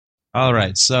All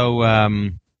right. So,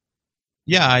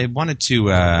 yeah, I wanted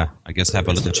to, I guess, have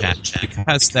a little chat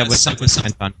because there was something that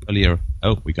went on earlier.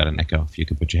 Oh, we got an echo. If you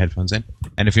could put your headphones in.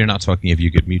 And if you're not talking, if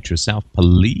you could mute yourself,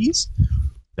 please,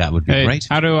 that would be Hey, great.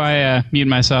 how do I mute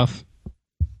myself?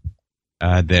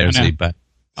 There's Oh, no. a button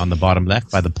on the bottom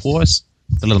left by the pause.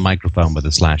 It's a little microphone with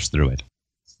a slash through it.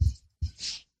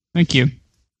 Thank you.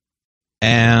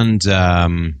 And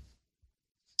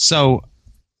so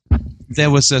there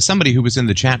was somebody who was in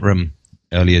the chat room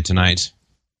earlier tonight.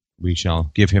 We shall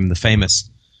give him the famous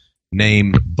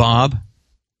name Bob.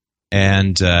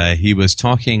 And he was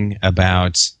talking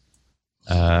about...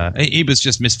 he was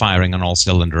just misfiring on all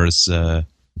cylinders,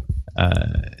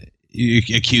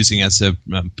 accusing us of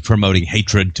promoting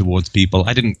hatred towards people.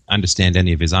 I didn't understand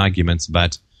any of his arguments,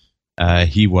 but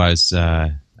he was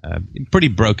pretty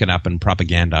broken up and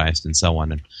propagandized and so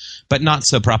on. But not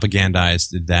so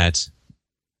propagandized that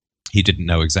he didn't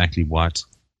know exactly what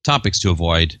topics to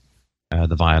avoid.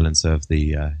 The violence of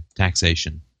the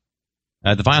taxation.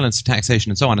 The violence of taxation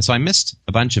and so on. And so I missed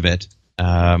a bunch of it.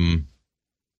 And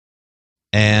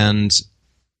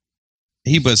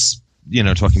he was,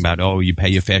 talking about, you pay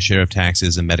your fair share of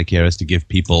taxes and Medicare is to give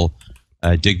people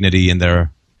dignity in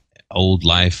their old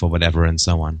life or whatever and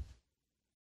so on.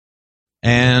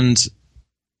 And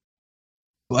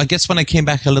I guess when I came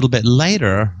back a little bit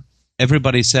later,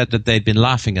 everybody said that they'd been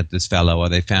laughing at this fellow or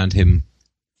they found him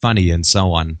funny and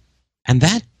so on. And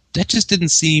that just didn't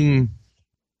seem,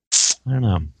 I don't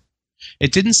know,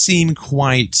 it didn't seem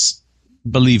quite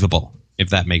believable, if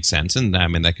that makes sense. And I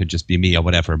mean, that could just be me or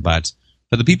whatever. But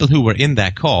for the people who were in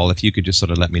that call, if you could just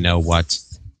sort of let me know what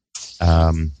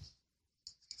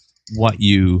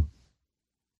you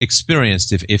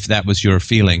experienced, if that was your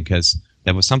feeling, because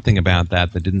there was something about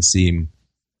that didn't seem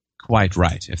quite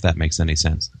right, if that makes any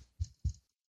sense.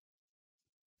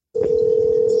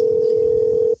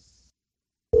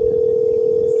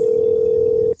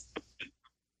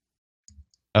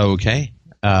 Okay.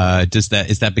 Is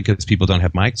that because people don't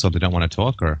have mics or they don't want to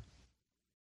talk, or?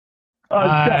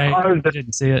 I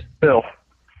didn't see it. Phil.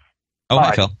 Oh,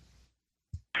 hi, Phil.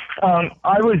 I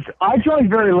joined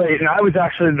very late, and I was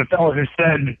actually the fellow who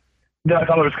said that I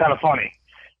thought it was kind of funny.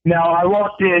 Now, I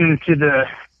walked into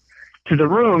the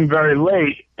room very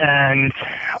late, and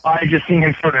I just seen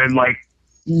him sort of like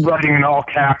writing in all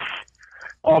caps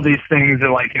all these things that,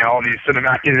 like, all these sort of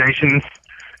accusations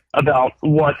about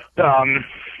what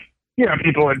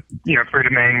people at Free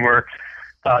Domain were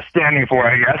standing for,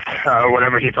 I guess,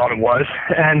 whatever he thought it was.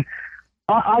 And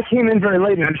I came in very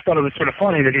late, and I just thought it was sort of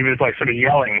funny that he was like sort of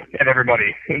yelling at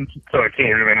everybody. So it came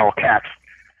in all caps.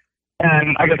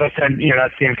 And I guess I said,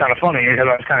 that seemed kind of funny because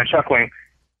I was kind of chuckling.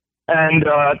 And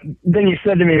then you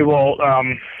said to me, well,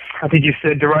 I think you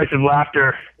said derisive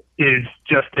laughter is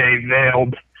just a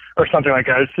veiled, or something like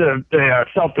that. It's a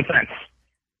self-defense.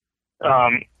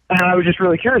 And I was just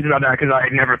really curious about that because I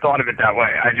had never thought of it that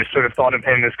way. I just sort of thought of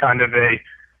him as kind of a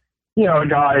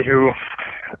guy who,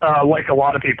 like a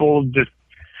lot of people, just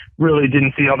really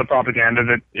didn't see all the propaganda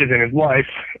that is in his life.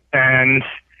 And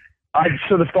I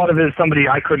sort of thought of it as somebody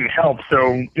I couldn't help,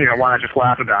 so, why not just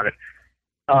laugh about it?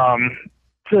 So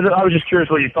I was just curious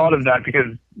what you thought of that,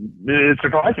 because it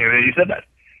surprised me that you said that.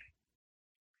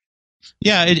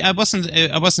 Yeah, I wasn't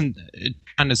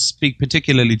trying to speak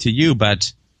particularly to you,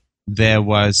 but there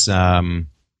was a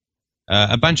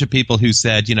bunch of people who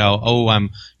said, I'm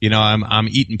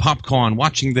eating popcorn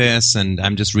watching this, and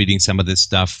I'm just reading some of this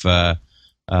stuff.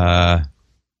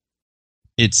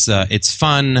 It's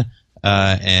fun,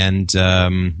 and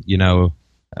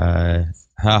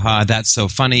haha, that's so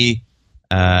funny,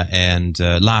 and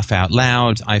laugh out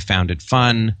loud. I found it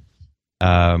fun.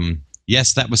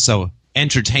 Yes, that was so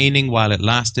entertaining while it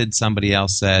lasted, somebody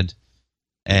else said,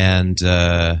 and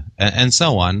so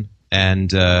on.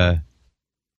 And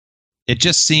it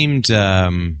just seemed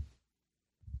that,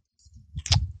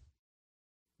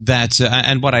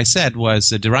 and what I said was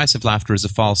derisive laughter is a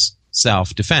false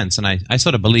self-defense, and I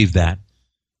sort of believe that,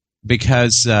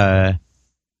 because, this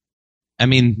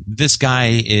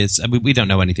guy is, we don't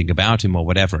know anything about him or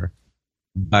whatever,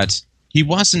 but he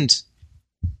wasn't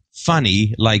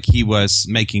funny like he was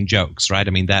making jokes, right?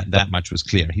 That much was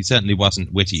clear. He certainly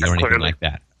wasn't witty or anything like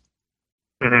that.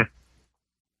 Mm-hmm.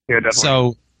 Yeah, definitely.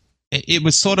 So it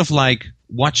was sort of like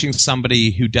watching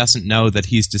somebody who doesn't know that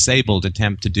he's disabled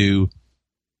attempt to do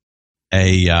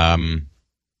a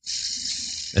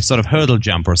sort of hurdle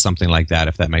jump or something like that,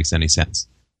 if that makes any sense.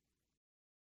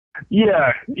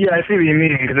 Yeah, I see what you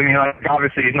mean, because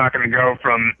obviously he's not going to go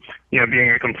from being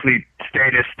a complete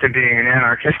statist to being an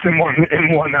anarchist in one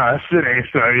sitting.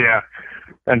 So yeah,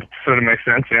 that sort of makes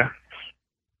sense. Yeah.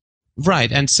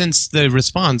 Right, and since the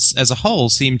response as a whole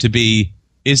seemed to be,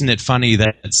 isn't it funny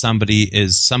that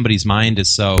somebody's mind is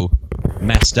so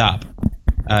messed up?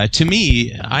 To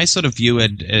me, I sort of view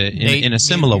it in a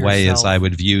similar way as I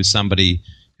would view somebody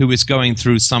who is going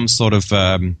through some sort of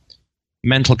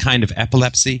mental kind of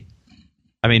epilepsy.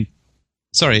 I mean,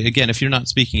 sorry, again, if you're not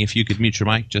speaking, if you could mute your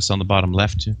mic just on the bottom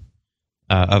left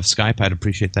of Skype, I'd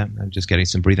appreciate that. I'm just getting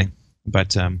some breathing.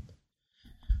 But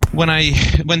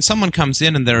when someone comes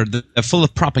in and they're full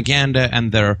of propaganda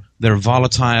and they're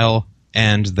volatile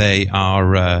and they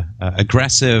are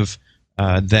aggressive,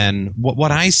 then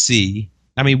what I see,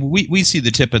 I mean, we see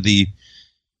the tip of the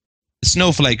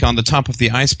snowflake on the top of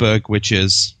the iceberg, which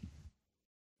is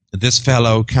this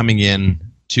fellow coming in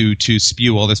to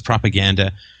spew all this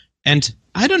propaganda. And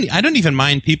I don't even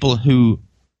mind people who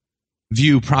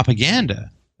view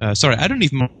propaganda. I don't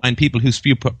even mind people who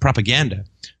spew propaganda.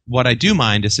 What I do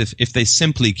mind is if they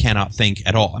simply cannot think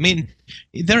at all. I mean,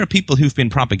 there are people who've been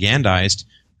propagandized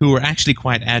who are actually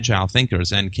quite agile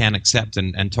thinkers and can accept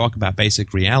and talk about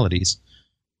basic realities.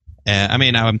 I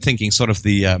mean, I'm thinking sort of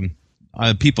the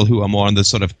people who are more on the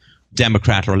sort of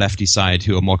Democrat or lefty side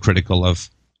who are more critical of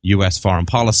U.S. foreign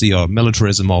policy or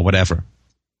militarism or whatever.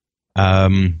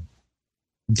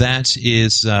 That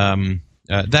is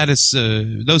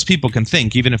those people can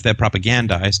think even if they're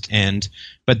propagandized,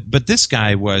 but this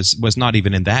guy was not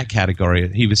even in that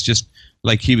category. He was just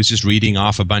reading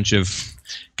off a bunch of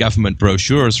government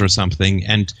brochures or something,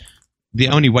 and the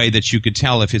only way that you could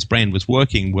tell if his brain was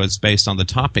working was based on the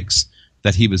topics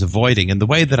that he was avoiding. And the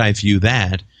way that I view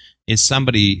that is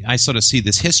I sort of see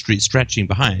this history stretching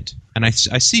behind, and I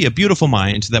see a beautiful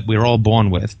mind that we're all born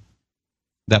with,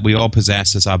 that we all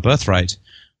possess as our birthright,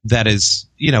 that is,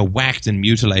 whacked and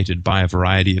mutilated by a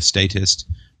variety of statist,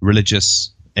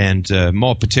 religious, and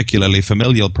more particularly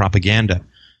familial propaganda.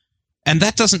 And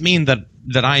that doesn't mean that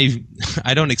I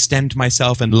don't extend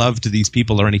myself in love to these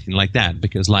people or anything like that,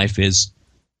 because life is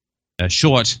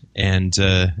short and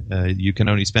you can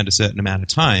only spend a certain amount of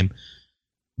time.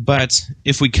 But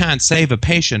if we can't save a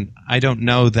patient, I don't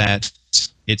know that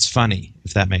it's funny,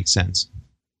 if that makes sense.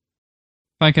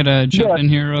 If I could jump in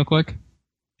here real quick.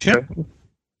 Sure.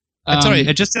 Sorry,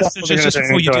 just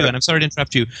before you do, and I'm sorry to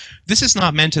interrupt you, this is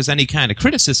not meant as any kind of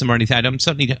criticism or anything. I'm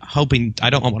certainly hoping I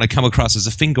don't want to come across as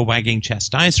a finger-wagging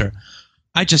chastiser.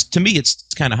 To me, it's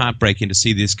kind of heartbreaking to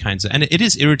see these kinds of, and it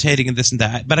is irritating and this and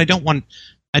that, but I don't want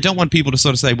people to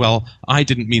sort of say, well, I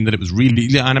didn't mean that it was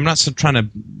really, and I'm not trying to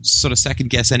sort of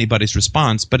second-guess anybody's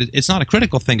response, but it's not a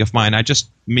critical thing of mine.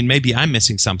 Maybe I'm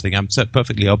missing something. I'm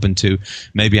perfectly open to,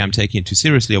 maybe I'm taking it too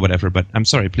seriously or whatever, but I'm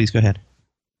sorry, please go ahead.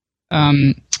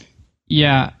 I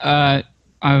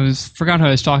forgot who I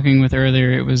was talking with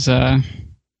earlier. It was,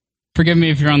 forgive me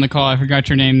if you're on the call, I forgot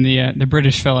your name, the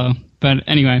British fellow. But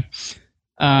anyway,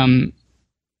 that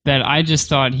I just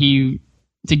thought to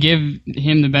give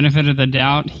him the benefit of the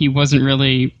doubt, he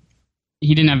didn't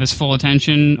have his full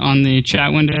attention on the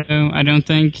chat window, I don't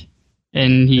think.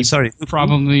 And he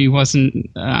probably wasn't,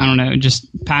 I don't know, just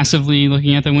passively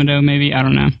looking at the window, maybe, I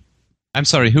don't know. I'm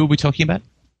sorry, who are we talking about?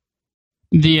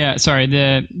 The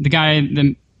guy,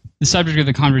 the subject of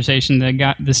the conversation,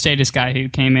 the statist guy who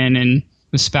came in and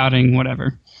was spouting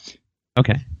whatever.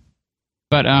 Okay.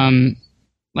 But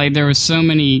there was so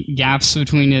many gaps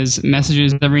between his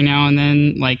messages every now and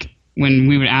then. Like when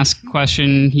we would ask a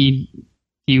question, he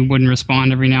wouldn't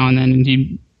respond every now and then, and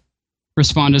he'd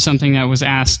respond to something that was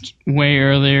asked way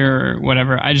earlier or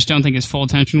whatever. I just don't think his full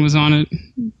attention was on it.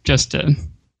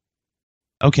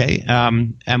 Okay,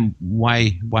 and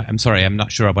why? I'm sorry, I'm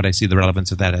not sure what I see the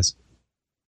relevance of that as.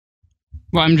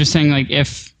 Well, I'm just saying,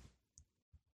 if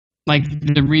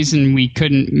the reason we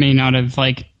may not have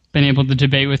been able to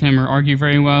debate with him or argue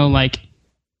very well,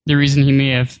 the reason he may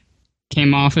have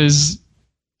came off as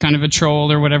kind of a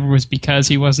troll or whatever was because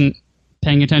he wasn't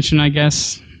paying attention, I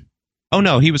guess. Oh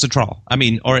no, he was a troll. I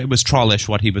mean, or it was trollish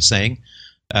what he was saying.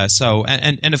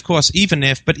 And of course, even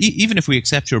if we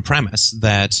accept your premise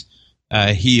that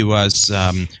he was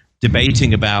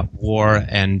debating about war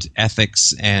and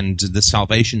ethics and the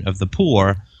salvation of the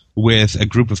poor with a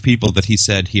group of people that he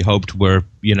said he hoped were,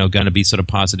 going to be sort of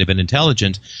positive and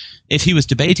intelligent. If he was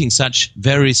debating such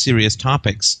very serious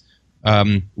topics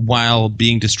while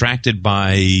being distracted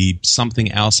by something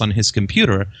else on his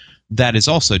computer, that is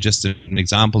also just an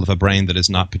example of a brain that is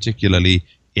not particularly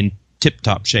in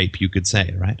tip-top shape, you could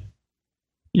say, right?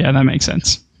 Yeah, that makes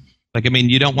sense.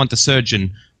 You don't want the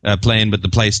surgeon playing with the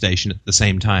PlayStation at the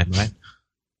same time, right?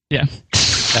 Yeah.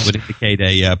 That would indicate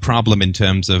a problem in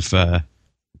terms of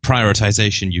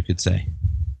prioritization, you could say.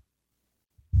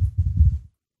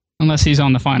 Unless he's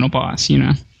on the final boss,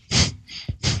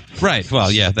 Right.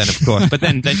 Well, yeah, then of course. But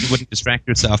then you wouldn't distract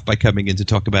yourself by coming in to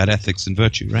talk about ethics and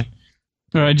virtue, right?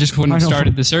 Or I just wouldn't have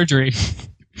started the surgery.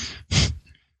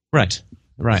 Right.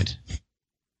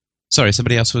 Sorry,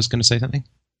 somebody else was going to say something?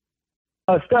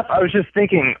 Steph, I was just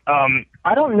thinking,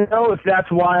 I don't know if that's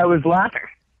why I was laughing.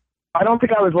 I don't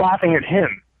think I was laughing at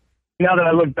him. Now that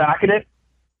I look back at it,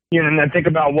 and then think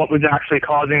about what was actually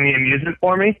causing the amusement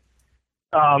for me.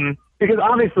 Because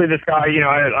obviously this guy,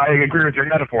 I agree with your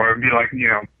metaphor. It would be like,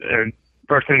 a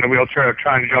person in a wheelchair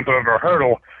trying to jump over a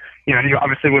hurdle. You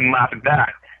obviously wouldn't laugh at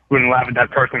that. Wouldn't laugh at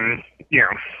that person,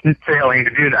 failing to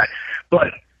do that.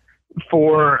 But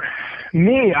for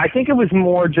me, I think it was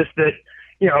more just that,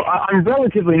 I'm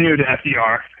relatively new to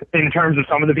FDR in terms of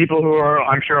some of the people who are,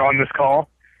 I'm sure, on this call.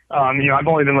 I've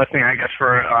only been listening, I guess,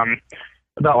 for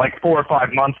about like 4 or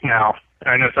 5 months now.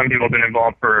 I know some people have been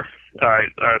involved for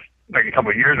like a couple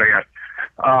of years, I guess,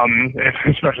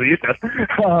 especially you, Seth.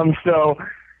 So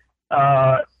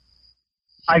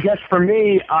I guess for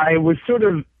me, I was sort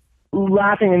of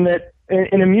laughing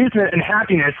in amusement and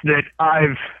happiness that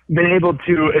I've been able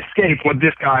to escape what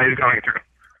this guy is going through.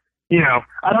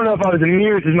 I don't know if I was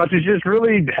amused as much as just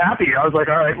really happy. I was like,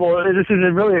 all right, well, this is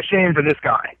really a shame for this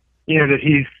guy, that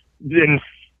he's in,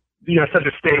 such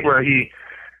a state where he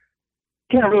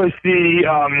can't really see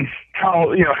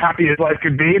how, happy his life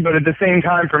could be. But at the same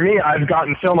time, for me, I've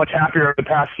gotten so much happier over the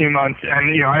past few months.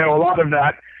 And, I owe a lot of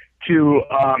that to,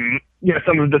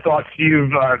 some of the thoughts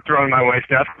you've thrown my way,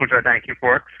 Steph, which I thank you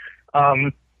for.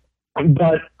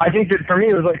 But I think that for me,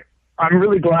 it was like, I'm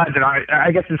really glad that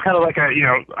I guess it's kind of like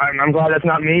I'm glad that's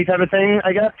not me type of thing,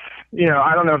 I guess.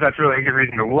 I don't know if that's really a good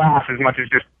reason to laugh as much as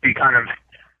just be kind of,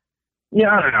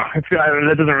 I don't know.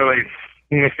 That doesn't really,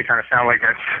 makes me kind of sound like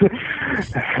a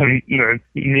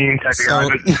mean type of guy,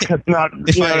 but that's not,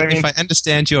 if I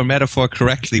understand your metaphor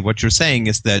correctly, what you're saying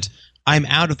is that I'm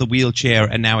out of the wheelchair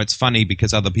and now it's funny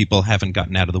because other people haven't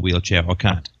gotten out of the wheelchair or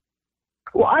can't.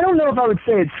 Well, I don't know if I would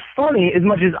say it's funny as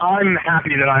much as I'm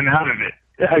happy that I'm out of it,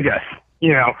 I guess.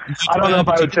 I don't know if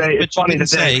I would say it's funny to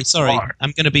say. Sorry,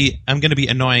 I'm going to be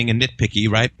annoying and nitpicky,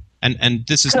 right? And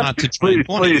this is not to try and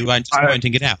point at you. I'm just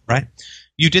pointing it out, right?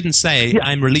 You didn't say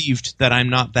I'm relieved that I'm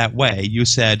not that way. You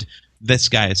said this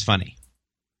guy is funny.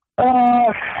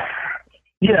 Yeah.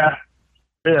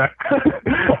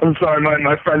 I'm sorry,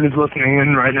 my friend is listening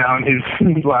in right now and he's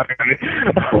laughing at me.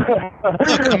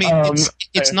 Look, I mean,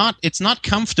 it's not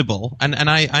comfortable, and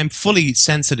I'm fully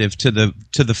sensitive to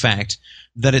the fact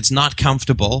that it's not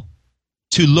comfortable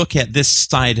to look at this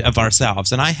side of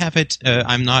ourselves. And I have it,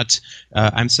 I'm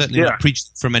certainly not preaching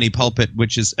from any pulpit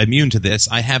which is immune to this.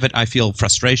 I have it, I feel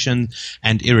frustration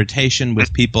and irritation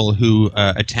with people who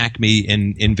attack me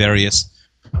in various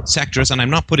sectors, and I'm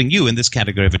not putting you in this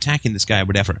category of attacking this guy or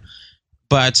whatever.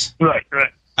 But right.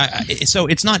 So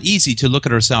it's not easy to look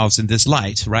at ourselves in this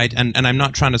light, right? And I'm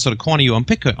not trying to sort of corner you and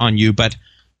pick on you, but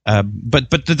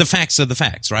the facts are the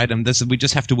facts, right? And we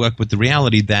just have to work with the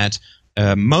reality that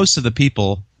most of the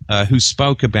people who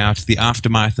spoke about the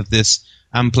aftermath of this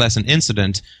unpleasant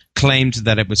incident claimed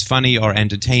that it was funny or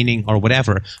entertaining or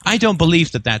whatever. I don't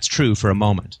believe that that's true for a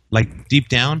moment. Like, deep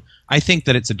down, I think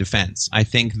that it's a defense. I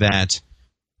think that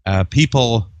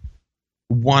people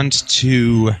want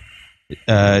to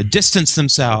distance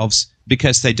themselves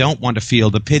because they don't want to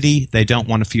feel the pity, they don't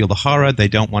want to feel the horror, they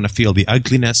don't want to feel the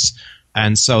ugliness,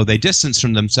 and so they distance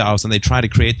from themselves and they try to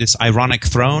create this ironic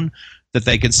throne that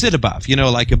they can sit above,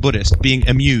 like a Buddhist, being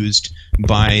amused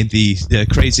by the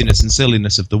craziness and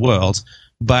silliness of the world,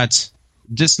 but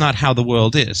just not how the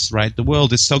world is, right? The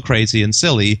world is so crazy and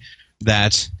silly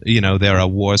that, there are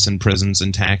wars and prisons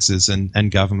and taxes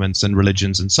and governments and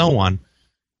religions and so on.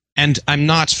 And I'm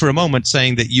not for a moment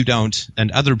saying that you don't and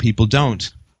other people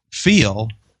don't feel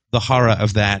the horror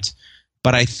of that,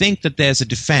 but I think that there's a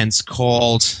defense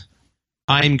called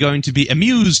I'm going to be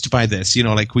amused by this,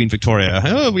 like Queen Victoria.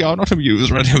 Oh, we are not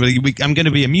amused. Right? I'm going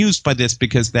to be amused by this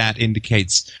because that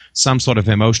indicates some sort of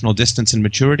emotional distance and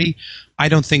maturity. I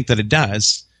don't think that it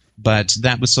does, but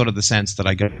that was sort of the sense that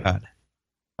I got.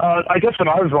 I guess what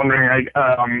I was wondering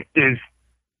is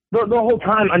the whole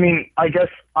time. I mean, I guess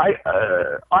I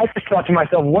just thought to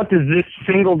myself, what does this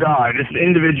single guy, this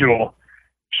individual?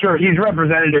 Sure, he's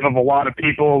representative of a lot of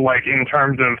people. Like in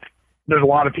terms of, there's a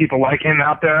lot of people like him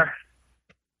out there.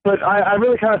 But I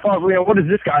really kind of thought, what does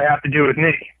this guy have to do with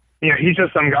me? He's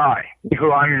just some guy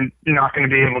who I'm not going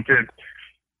to be able to,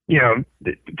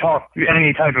 talk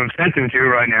any type of sense into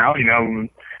right now, so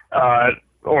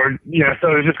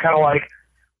it's just kind of like,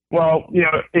 well,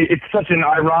 it's such an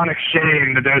ironic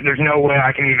shame that there's no way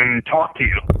I can even talk to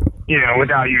you,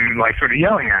 without you, like, sort of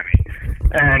yelling at me.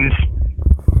 And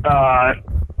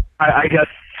I guess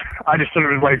I just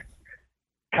sort of, like,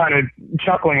 kind of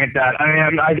chuckling at that. I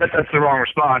mean, I guess that's the wrong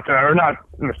response, or not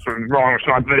the wrong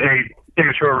response, but a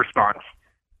immature response.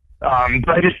 But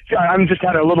I'm just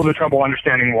having a little bit of trouble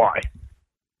understanding why.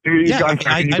 Yeah,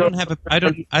 I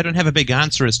don't have a big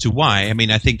answer as to why. I mean,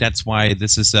 I think that's why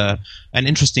this is an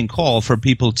interesting call for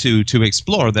people to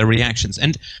explore their reactions.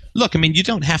 And look, I mean, you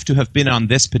don't have to have been on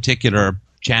this particular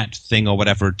chat thing or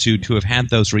whatever to have had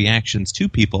those reactions to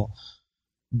people.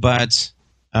 But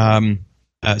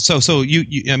so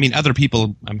you I mean, other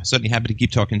people. I'm certainly happy to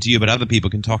keep talking to you, but other people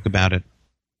can talk about it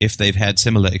if they've had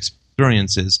similar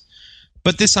experiences.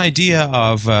 But this idea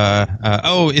of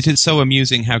it is so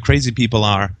amusing how crazy people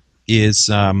are is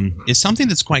something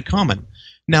that's quite common.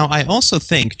 Now, I also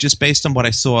think, just based on what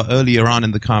I saw earlier on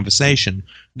in the conversation,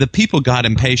 that people got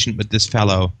impatient with this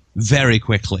fellow very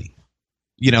quickly.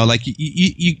 You know, like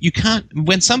you can't,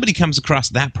 when somebody comes across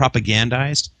that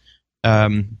propagandized,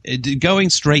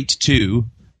 going straight to,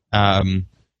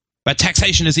 but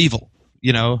taxation is evil.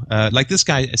 You know, like this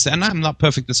guy, and I'm not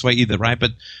perfect this way either, right?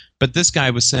 But this guy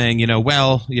was saying,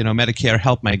 Medicare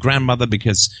helped my grandmother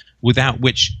because without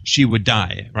which she would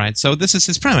die, right? So this is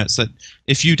his premise, that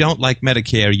if you don't like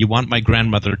Medicare, you want my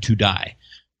grandmother to die,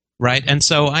 right? And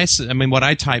so I mean, what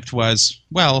I typed was,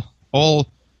 well,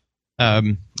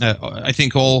 I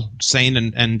think all sane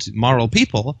and moral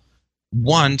people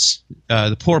want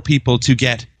the poor people to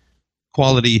get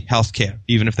quality health care,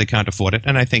 even if they can't afford it.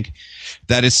 And I think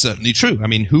that is certainly true. I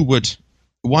mean, who would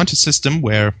want a system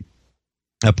where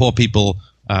poor people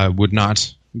would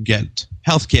not get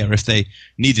health care if they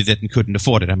needed it and couldn't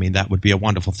afford it? I mean, that would be a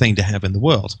wonderful thing to have in the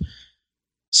world.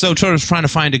 So trying to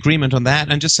find agreement on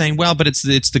that and just saying, well, but it's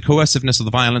the coerciveness of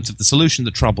the violence of the solution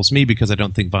that troubles me, because I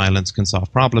don't think violence can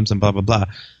solve problems and blah, blah, blah.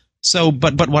 So,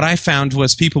 but what I found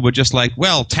was people were just like,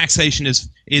 well, taxation is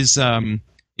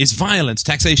violence.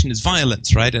 Taxation is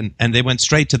violence, right? And they went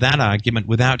straight to that argument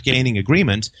without gaining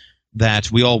agreement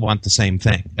that we all want the same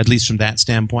thing, at least from that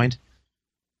standpoint.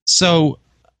 So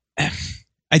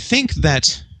I think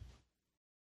that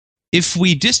if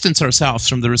we distance ourselves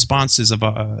from the responses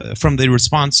from the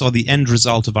response or the end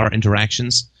result of our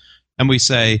interactions, and we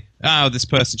say, oh, this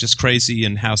person's just crazy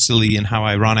and how silly and how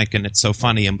ironic and it's so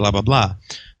funny and blah, blah, blah,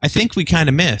 I think we kind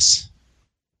of miss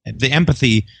the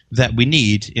empathy that we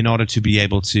need in order to be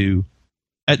able to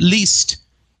at least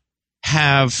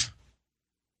have,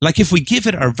 like, if we give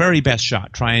it our very best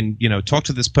shot, try and, talk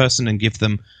to this person and give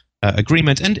them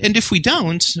agreement. And if we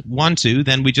don't want to,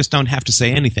 then we just don't have to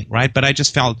say anything, right? But I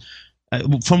just felt,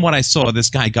 from what I saw, this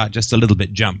guy got just a little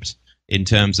bit jumped in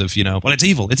terms of, well, it's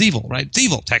evil, right? It's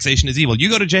evil. Taxation is evil. You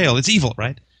go to jail, it's evil,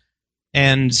 right?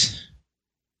 And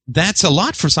that's a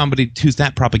lot for somebody who's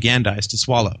that propagandized to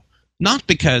swallow. Not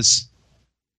because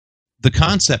the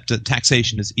concept that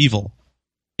taxation is evil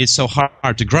is so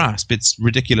hard to grasp. It's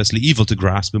ridiculously evil to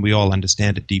grasp, and we all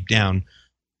understand it deep down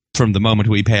from the moment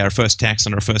we pay our first tax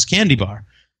on our first candy bar.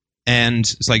 And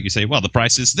it's like you say, well, the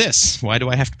price is this. Why do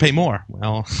I have to pay more?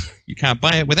 Well, you can't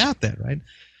buy it without that, right?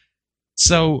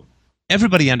 So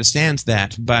everybody understands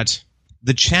that, but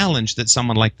the challenge that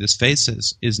someone like this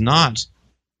faces is not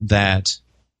that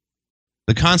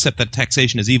the concept that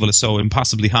taxation is evil is so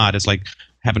impossibly hard. It's like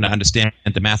having to understand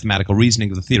the mathematical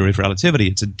reasoning of the theory of relativity.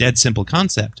 It's a dead simple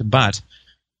concept, but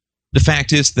the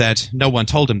fact is that no one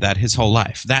told him that his whole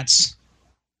life. That's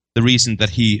the reason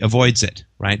that he avoids it,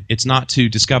 right? It's not to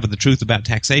discover the truth about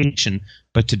taxation,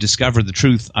 but to discover the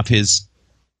truth of his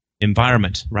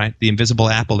environment, right? The invisible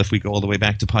apple, if we go all the way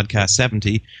back to podcast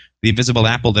 70, the invisible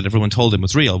apple that everyone told him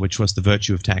was real, which was the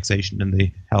virtue of taxation and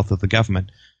the health of the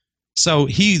government. So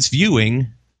he's viewing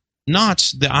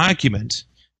not the argument,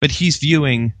 but he's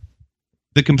viewing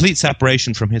the complete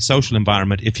separation from his social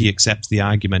environment if he accepts the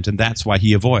argument, and that's why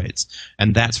he avoids,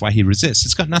 and that's why he resists.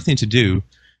 It's got nothing to do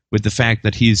with the fact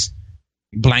that he's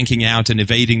blanking out and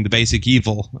evading the basic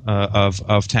evil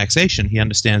of taxation. He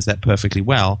understands that perfectly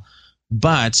well,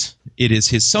 but it is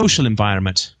his social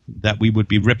environment that we would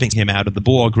be ripping him out of the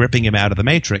Borg, ripping him out of the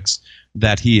Matrix,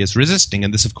 that he is resisting,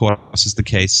 and this, of course, is the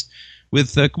case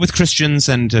with Christians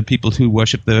and people who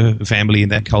worship the family in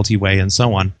that culty way and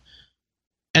so on.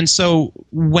 And so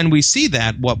when we see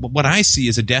that, what I see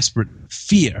is a desperate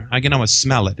fear. I can almost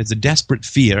smell it. It's a desperate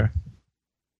fear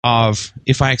of,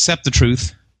 if I accept the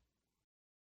truth,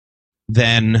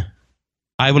 then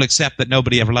I will accept that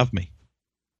nobody ever loved me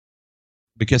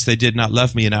because they did not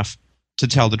love me enough to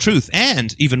tell the truth.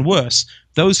 And even worse,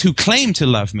 those who claim to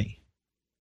love me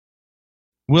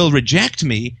will reject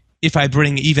me if I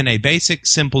bring even a basic,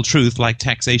 simple truth like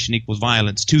taxation equals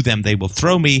violence to them. They will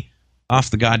throw me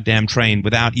off the goddamn train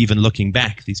without even looking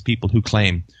back, these people who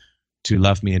claim to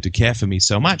love me and to care for me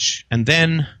so much. And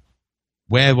then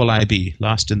Where will I be,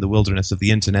 lost in the wilderness of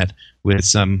the internet with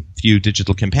some few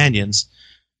digital companions?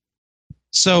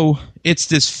 So it's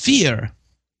this fear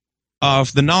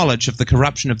of the knowledge of the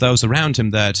corruption of those around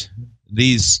him that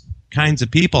these kinds of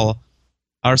people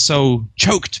are so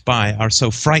choked by, are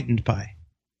so frightened by.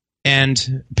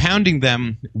 And pounding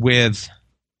them with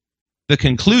the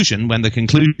conclusion, when the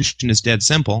conclusion is dead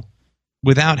simple,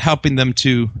 without helping them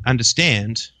to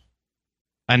understand.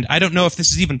 And I don't know if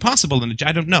this is even possible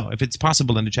I don't know if it's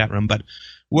possible in the chat room, but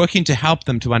working to help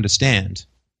them to understand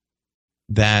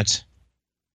that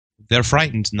they're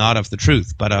frightened not of the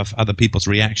truth, but of other people's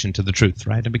reaction to the truth,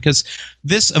 right? And because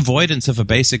this avoidance of a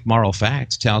basic moral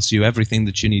fact tells you everything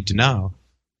that you need to know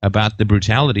about the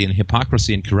brutality and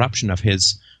hypocrisy and corruption of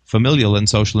his familial and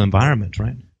social environment,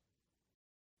 right?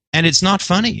 And it's not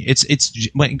funny. It's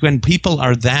when people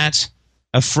are that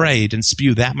afraid and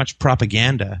spew that much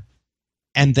propaganda,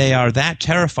 and they are that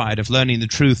terrified of learning the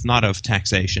truth, not of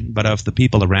taxation, but of the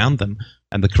people around them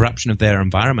and the corruption of their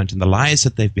environment and the lies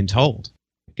that they've been told.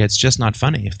 It's just not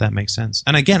funny, if that makes sense.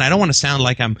 And again, I don't want to sound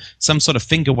like I'm some sort of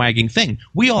finger-wagging thing.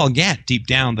 We all get deep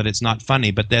down that it's not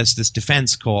funny, but there's this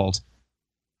defense called,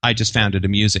 I just found it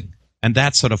amusing. And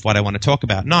that's sort of what I want to talk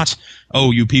about. Not,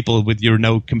 oh, you people with your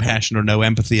no compassion or no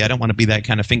empathy. I don't want to be that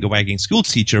kind of finger-wagging school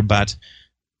teacher, but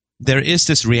there is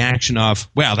this reaction of,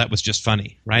 well, that was just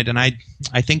funny, right? And I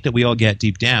think that we all get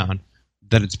deep down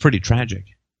that it's pretty tragic.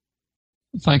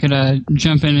 If I could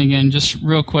jump in again, just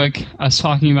real quick. I was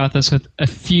talking about this with a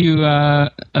few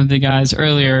of the guys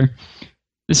earlier.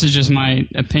 This is just my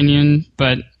opinion,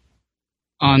 but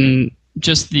on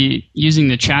just using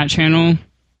the chat channel,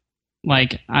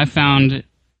 like I found,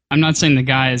 I'm not saying the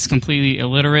guy is completely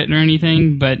illiterate or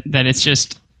anything, but that it's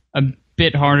just a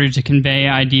bit harder to convey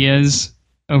ideas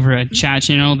over a chat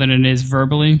channel than it is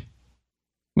verbally.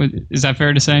 Is that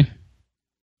fair to say?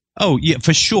 Oh, yeah,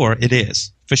 for sure it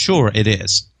is. For sure it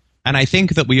is. And I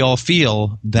think that we all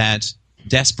feel that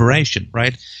desperation,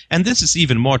 right? And this is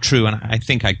even more true, and I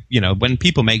think, when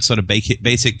people make sort of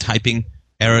basic typing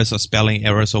errors or spelling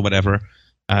errors or whatever,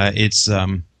 it's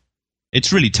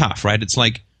really tough, right? It's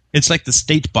like the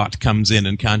state bot comes in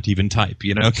and can't even type,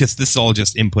 because this is all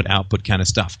just input-output kind of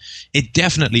stuff. It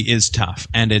definitely is tough,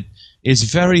 and it is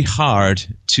very hard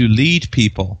to lead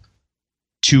people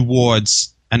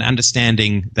towards an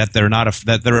understanding that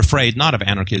they're afraid not of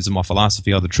anarchism or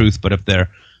philosophy or the truth, but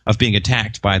of being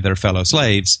attacked by their fellow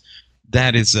slaves.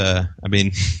 That is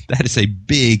that is a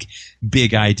big,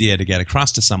 big idea to get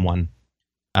across to someone.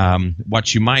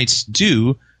 What you might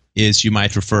do is you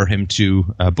might refer him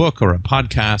to a book or a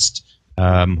podcast,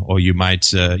 or you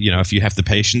might, if you have the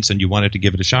patience and you wanted to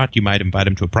give it a shot, you might invite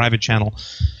him to a private channel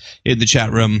in the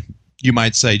chat room. You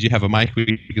might say, do you have a mic where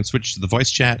you can switch to the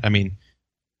voice chat? I mean,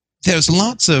 there's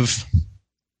lots of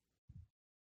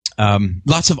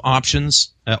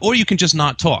options, or you can just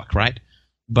not talk, right?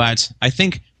 But I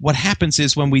think what happens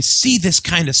is when we see this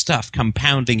kind of stuff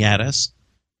compounding at us,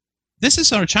 this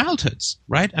is our childhoods,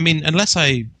 right? I mean, unless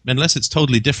it's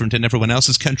totally different in everyone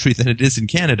else's country than it is in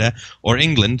Canada or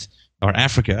England or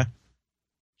Africa,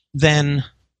 then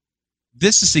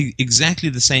this is exactly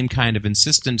the same kind of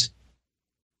insistent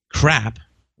crap,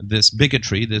 this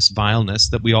bigotry, this vileness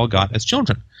that we all got as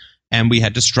children. And we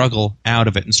had to struggle out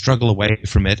of it and struggle away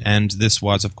from it. And this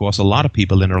was, of course, a lot of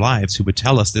people in our lives who would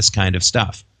tell us this kind of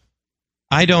stuff.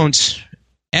 I don't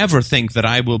ever think that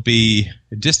I will be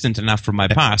distant enough from my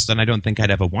past, and I don't think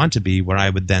I'd ever want to be, where I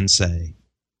would then say,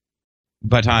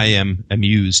 but I am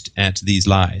amused at these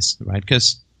lies, right?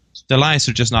 Because the lies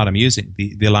are just not amusing.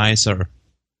 The lies are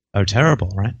terrible,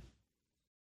 right?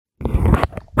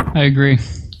 I agree.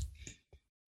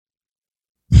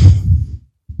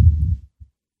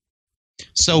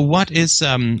 So what is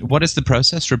the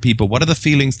process for people? What are the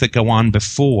feelings that go on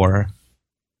before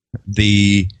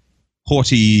the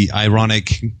haughty,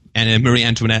 ironic, and Marie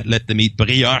Antoinette let them eat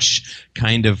brioche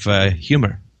kind of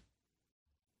humor?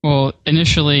 Well,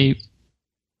 initially,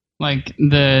 like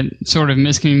the sort of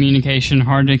miscommunication,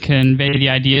 hard to convey the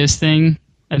ideas thing,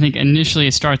 I think initially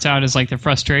it starts out as like the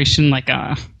frustration, like,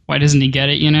 why doesn't he get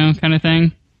it, kind of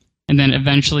thing. And then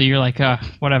eventually you're like,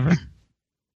 whatever.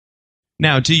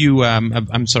 Now, do you?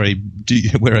 I'm sorry.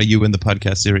 Where are you in the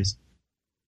podcast series?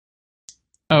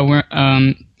 Oh,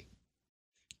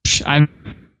 I've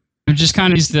just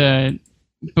kind of used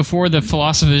before the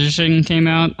Philosophization came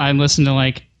out, I listened to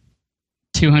like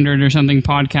 200 or something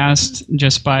podcasts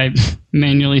just by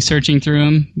manually searching through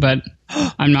them. But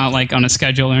I'm not like on a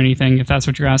schedule or anything, if that's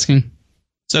what you're asking.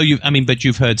 So but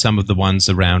you've heard some of the ones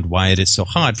around why it is so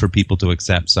hard for people to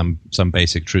accept some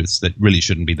basic truths that really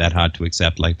shouldn't be that hard to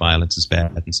accept, like violence is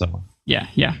bad and so on.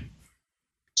 Yeah.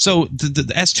 So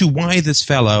as to why this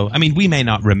fellow, I mean, we may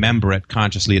not remember it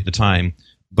consciously at the time,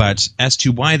 but as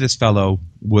to why this fellow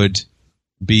would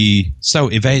be so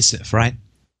evasive, right?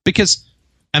 Because,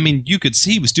 I mean, you could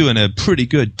see he was doing a pretty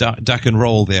good duck and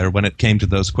roll there when it came to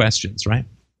those questions, right?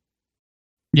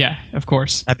 Yeah, of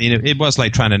course. I mean, it was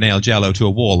like trying to nail Jell-O to a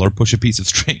wall or push a piece of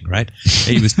string, right?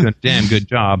 He was doing a damn good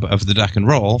job of the duck and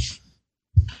roll.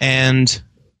 And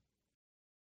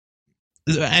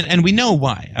we know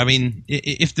why. I mean,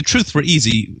 if the truth were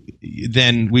easy,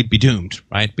 then we'd be doomed,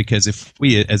 right? Because if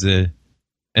we, as a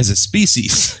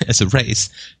species, as a race,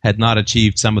 had not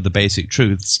achieved some of the basic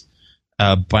truths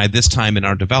by this time in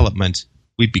our development,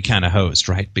 we'd be kind of hosed,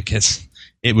 right? Because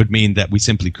it would mean that we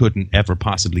simply couldn't ever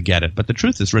possibly get it. But the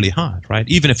truth is really hard, right?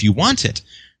 Even if you want it,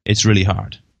 it's really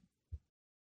hard.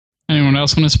 Anyone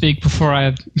else want to speak before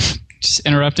I just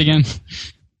interrupt again?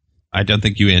 I don't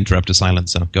think you interrupt a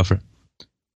silence, so go for it.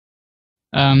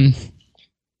 Well,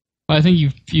 I think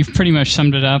you've pretty much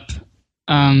summed it up.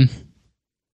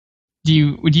 Do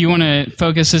you want to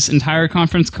focus this entire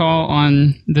conference call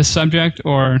on this subject,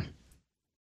 or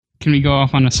can we go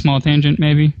off on a small tangent,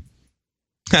 maybe?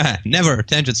 Never.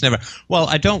 Tangents never. Well,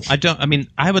 I mean,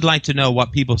 I would like to know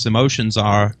what people's emotions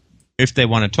are, if they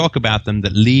want to talk about them,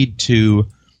 that lead to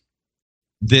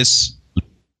this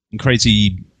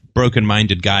crazy,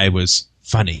 broken-minded guy was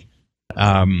funny.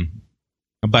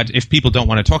 But if people don't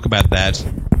want to talk about that,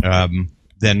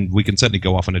 then we can certainly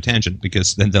go off on a tangent,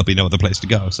 because then there'll be no other place to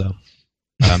go. So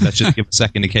let's just give a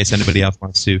second in case anybody else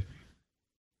wants to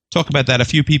talk about that. A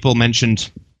few people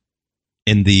mentioned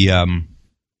in the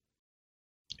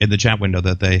chat window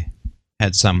that they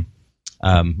had some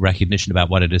recognition about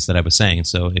what it is that I was saying.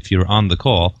 So if you're on the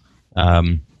call,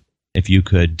 if you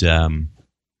could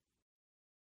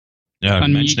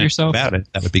unmute yourself about it,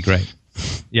 that would be great.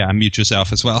 Yeah, unmute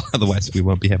yourself as well. Otherwise, we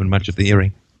won't be having much of the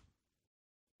hearing.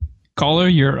 Caller,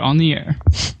 you're on the air.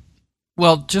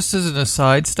 Well, just as an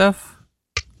aside, Steph,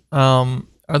 are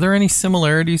there any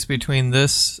similarities between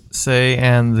this, say,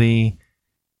 and the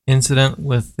incident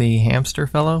with the hamster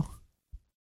fellow?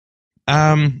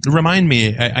 Remind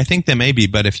me. I think there may be,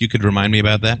 but if you could remind me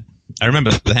about that. I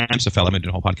remember the hamster fellow. I did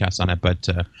a whole podcast on it, but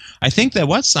I think there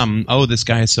was some, this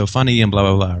guy is so funny and blah,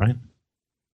 blah, blah, right?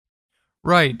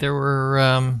 Right. There were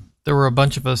a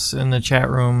bunch of us in the chat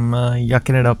room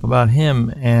yucking it up about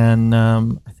him, and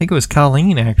I think it was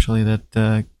Colleen, actually,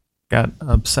 that got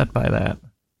upset by that.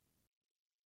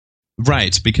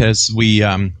 Right, because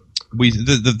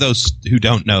those who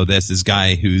don't know, there's this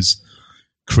guy who's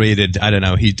created, I don't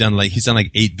know, he's done like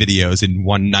 8 videos in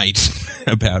one night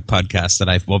about podcasts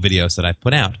videos that I've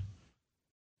put out.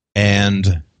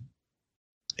 And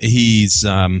he's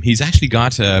actually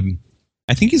got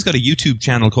I think he's got a YouTube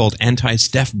channel called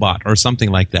Anti-Steph-Bot or something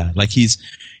like that. Like he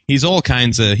has all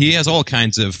kinds of he has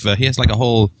like a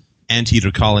whole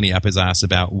anteater colony up his ass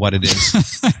about what it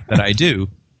is that I do.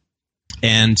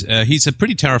 And he's a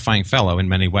pretty terrifying fellow in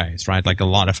many ways, right? Like a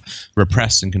lot of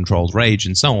repressed and controlled rage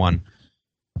and so on.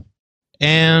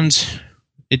 And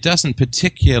it doesn't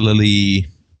particularly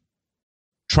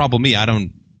trouble me.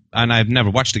 I've never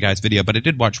watched the guy's video, but I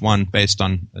did watch one based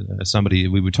on somebody,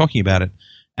 we were talking about it.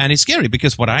 And it's scary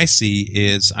because what I see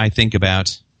is I think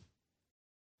about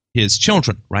his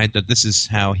children, right? That this is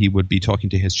how he would be talking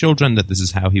to his children, that this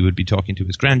is how he would be talking to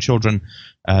his grandchildren,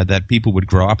 that people would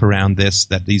grow up around this,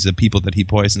 that these are people that he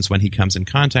poisons when he comes in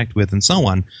contact with, and so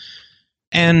on.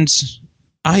 And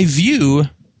I view,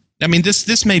 I mean,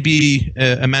 this may be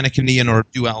a Manichaean or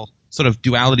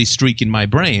duality streak in my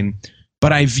brain,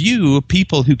 but I view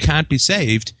people who can't be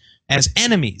saved as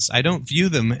enemies. I don't view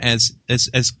them as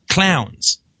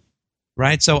clowns,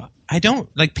 right? So I don't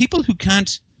like people who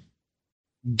can't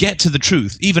get to the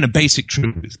truth, even a basic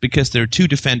truth, because they're too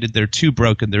defended, they're too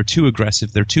broken, they're too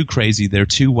aggressive, they're too crazy, they're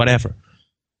too whatever.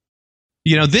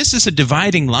 You know, this is a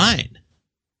dividing line.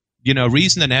 You know,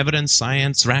 reason and evidence,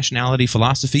 science, rationality,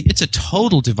 philosophy, it's a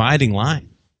total dividing line.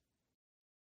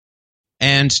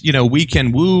 And, you know, we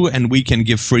can woo and we can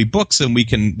give free books and we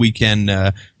can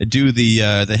do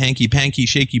the hanky-panky,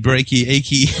 shaky-breaky,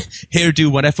 achy,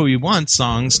 hairdo, whatever we want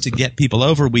songs to get people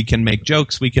over. We can make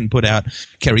jokes. We can put out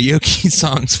karaoke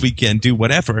songs. We can do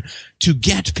whatever to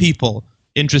get people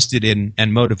interested in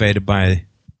and motivated by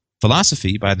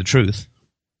philosophy, by the truth.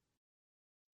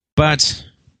 But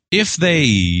if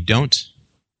they don't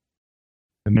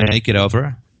make it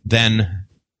over, then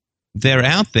they're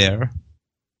out there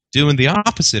doing the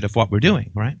opposite of what we're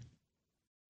doing, right?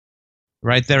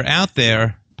 Right? They're out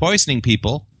there poisoning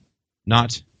people,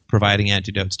 not providing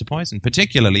antidotes to poison.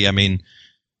 Particularly, I mean,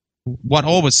 what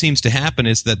always seems to happen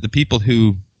is that the people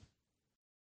who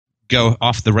go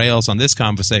off the rails on this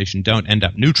conversation don't end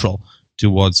up neutral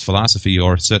towards philosophy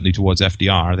or certainly towards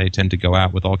FDR. They tend to go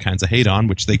out with all kinds of hate on,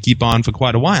 which they keep on for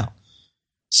quite a while.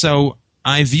 So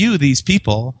I view these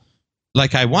people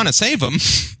like I want to save them,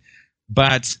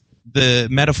 but the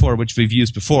metaphor which we've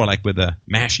used before, like with the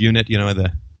MASH unit,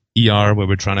 the ER, where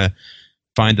we're trying to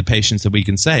find the patients that we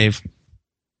can save,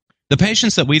 the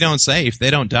patients that we don't save,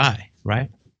 they don't die, right?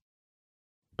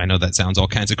 I know that sounds all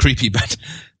kinds of creepy,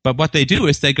 but what they do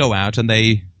is they go out and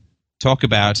they talk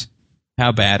about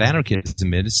how bad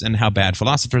anarchism is and how bad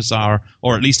philosophers are,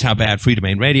 or at least how bad Free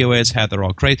Domain Radio is, how they're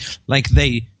all crazy. Like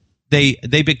they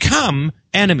become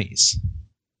enemies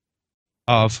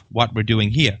of what we're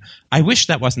doing here. I wish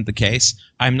that wasn't the case.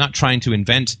 I'm not trying to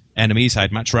invent enemies.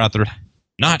 I'd much rather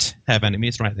not have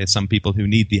enemies, right? There's some people who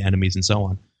need the enemies and so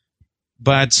on.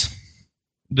 But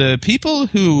the people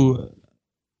who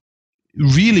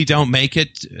really don't make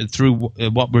it through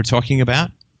what we're talking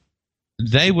about,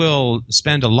 they will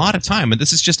spend a lot of time, and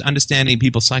this is just understanding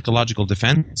people's psychological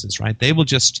defenses, right? They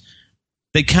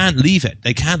can't leave it.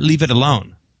 They can't leave it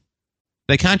alone.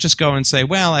 They can't just go and say,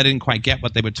 well, I didn't quite get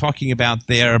what they were talking about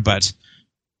there, but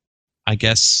I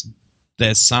guess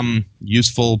there's some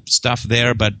useful stuff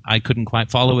there, but I couldn't quite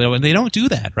follow it. And they don't do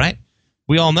that, right?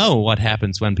 We all know what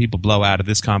happens when people blow out of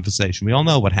this conversation. We all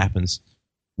know what happens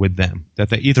with them, that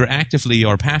they either actively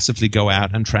or passively go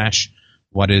out and trash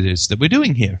what it is that we're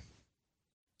doing here.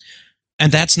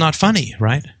 And that's not funny,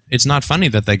 right? It's not funny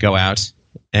that they go out,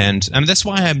 and that's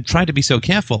why I'm trying to be so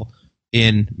careful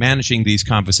in managing these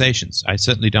conversations. I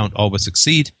certainly don't always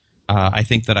succeed. I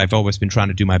think that I've always been trying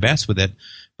to do my best with it.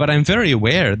 But I'm very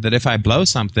aware that if I blow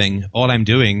something, all I'm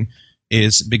doing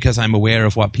is because I'm aware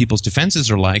of what people's defenses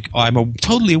are like. I'm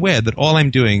totally aware that all I'm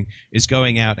doing is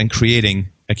going out and creating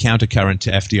a countercurrent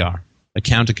to FDR, a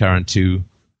countercurrent to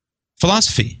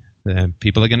philosophy.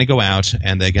 People are going to go out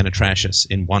and they're going to trash us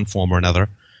in one form or another.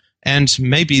 And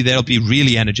maybe they'll be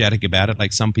really energetic about it,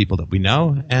 like some people that we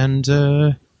know, and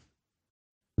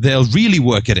they'll really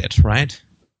work at it, right?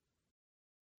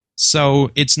 So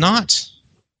it's not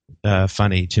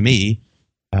funny to me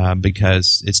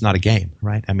because it's not a game,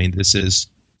 right? I mean, this is,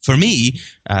 for me,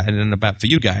 and then about for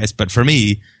you guys, but for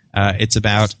me, it's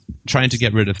about trying to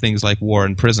get rid of things like war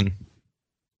and prison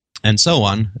and so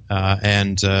on,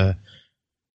 and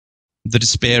the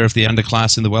despair of the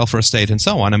underclass in the welfare state and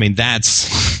so on. I mean,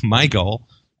 that's my goal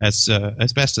as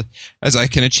best as I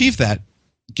can achieve that,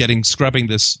 scrubbing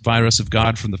this virus of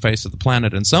God from the face of the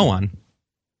planet and so on.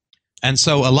 And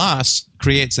so a loss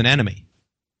creates an enemy,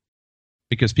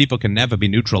 because people can never be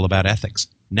neutral about ethics.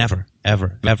 Never,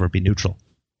 ever, ever be neutral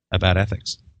about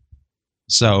ethics.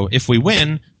 So if we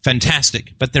win,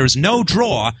 fantastic. But there is no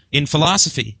draw in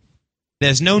philosophy.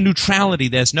 There's no neutrality.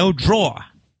 There's no draw.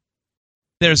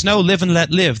 There's no live and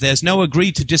let live. There's no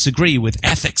agree to disagree with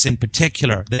ethics in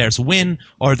particular. There's win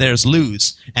or there's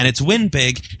lose. And it's win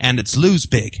big and it's lose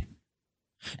big.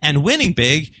 And winning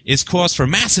big is cause for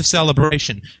massive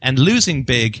celebration. And losing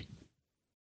big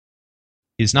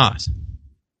is not.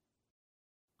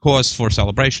 Cause for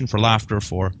celebration, for laughter,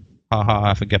 for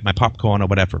ha-ha, I forget my popcorn or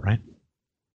whatever, right?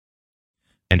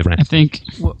 End of rant. I think,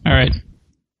 all right.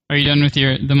 Are you done with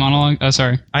the monologue? Oh,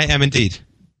 sorry. I am indeed.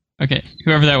 Okay,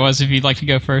 whoever that was, if you'd like to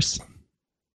go first.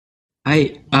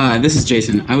 This is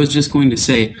Jason. I was just going to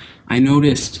say, I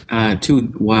noticed, too,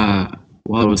 while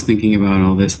I was thinking about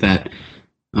all this, that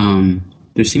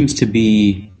there seems to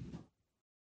be,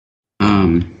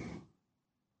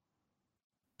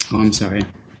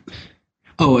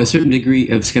 a certain degree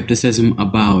of skepticism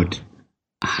about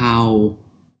how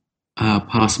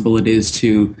possible it is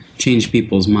to change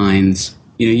people's minds,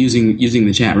 using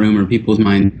the chat room, or people's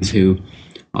minds who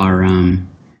are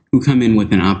who come in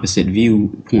with an opposite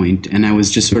viewpoint. And I was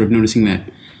just sort of noticing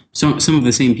that some of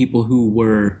the same people who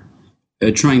were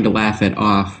trying to laugh it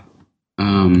off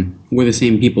were the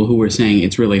same people who were saying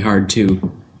it's really hard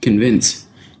to convince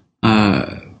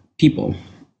people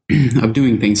of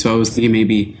doing things. So I was thinking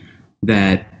maybe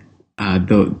that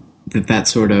that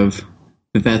sort of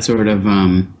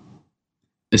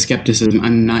a skepticism,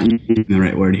 I'm not using the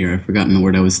right word here, I've forgotten the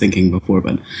word I was thinking before,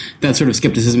 but that sort of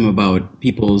skepticism about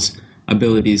people's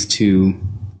abilities to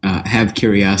have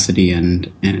curiosity and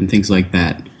things like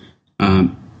that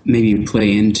maybe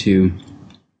play into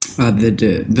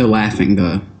the laughing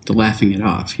it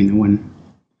off, when.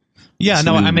 Yeah,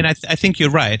 no, I mean, I think you're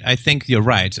right. I think you're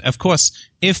right. Of course,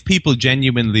 if people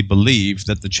genuinely believe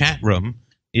that the chat room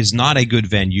is not a good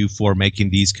venue for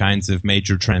making these kinds of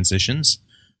major transitions,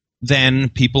 then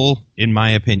people, in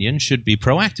my opinion, should be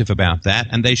proactive about that,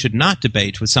 and they should not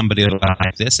debate with somebody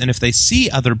like this. And if they see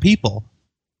other people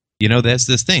there's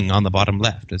this thing on the bottom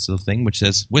left. It's the thing which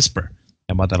says whisper.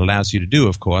 And what that allows you to do,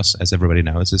 of course, as everybody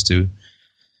knows, is to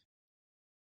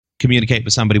communicate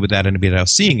with somebody without anybody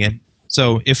else seeing it.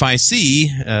 So if I see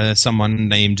someone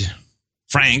named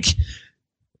Frank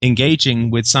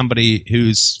engaging with somebody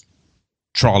who's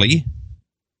trolley,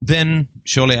 then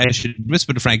surely I should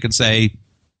whisper to Frank and say,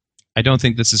 I don't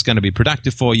think this is going to be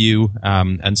productive for you,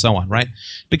 and so on, right?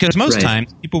 Because most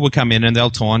times people will come in and they'll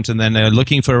taunt, and then they're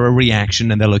looking for a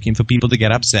reaction, and they're looking for people to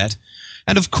get upset.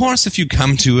 And of course, if you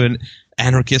come to an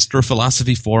anarchist or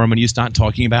philosophy forum and you start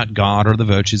talking about God or the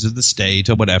virtues of the state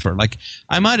or whatever, like,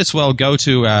 I might as well go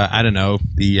to,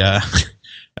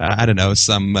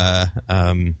 some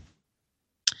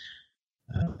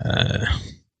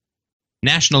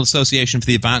National Association for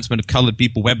the Advancement of Colored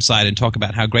People website and talk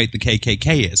about how great the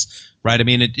KKK is, right? I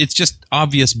mean, it's just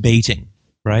obvious baiting,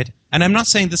 right? And I'm not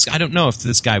saying this. I don't know if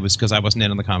this guy was, because I wasn't in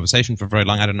on the conversation for very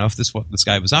long. I don't know if what this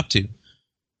guy was up to,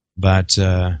 but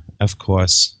of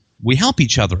course we help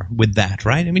each other with that,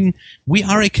 right? I mean, we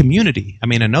are a community. I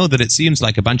mean, I know that it seems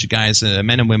like a bunch of guys,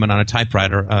 men and women on a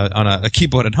typewriter, on a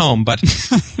keyboard at home, but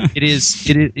it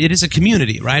is a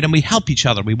community, right? And we help each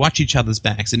other. We watch each other's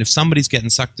backs. And if somebody's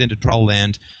getting sucked into troll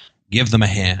land, give them a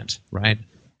hand, right?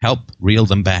 Help reel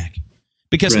them back.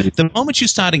 Because the moment you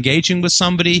start engaging with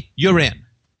somebody, you're in,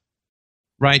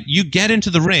 right? You get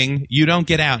into the ring, you don't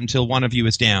get out until one of you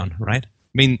is down, right?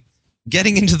 I mean,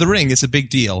 getting into the ring is a big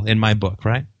deal in my book,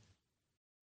 right?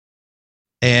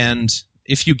 And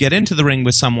if you get into the ring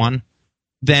with someone,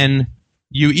 then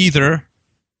you either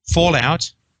fall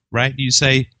out, right? You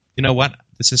say, you know what,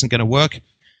 this isn't going to work.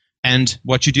 And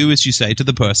what you do is you say to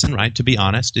the person, right, to be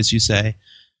honest, is you say,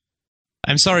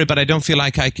 I'm sorry, but I don't feel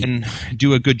like I can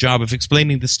do a good job of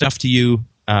explaining this stuff to you,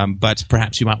 but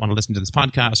perhaps you might want to listen to this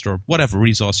podcast or whatever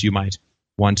resource you might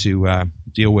want to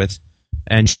deal with,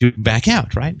 and you back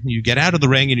out, right? You get out of the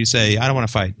ring and you say, I don't want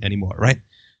to fight anymore, right?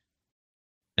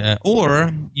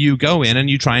 Or you go in and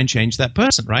you try and change that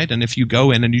person, right? And if you go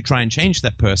in and you try and change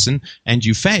that person and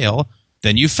you fail,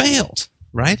 then you failed,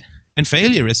 right? And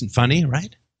failure isn't funny,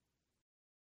 right?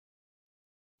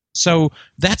 So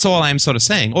that's all I'm sort of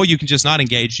saying. Or you can just not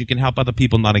engage. You can help other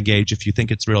people not engage if you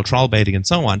think it's real troll baiting and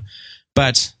so on.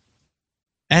 But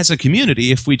as a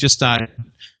community, if we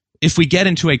get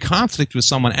into a conflict with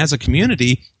someone as a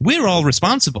community, we're all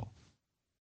responsible.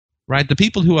 Right? The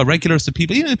people who are regulars,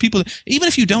 even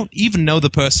if you don't even know the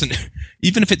person,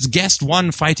 even if it's guest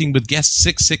 1 fighting with guest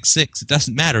 666, it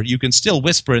doesn't matter. You can still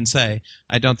whisper and say,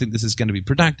 I don't think this is going to be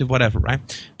productive, whatever, right?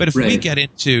 But if we get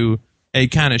into a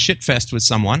kind of shitfest with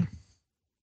someone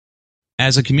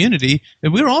as a community,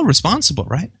 then we're all responsible,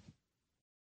 right?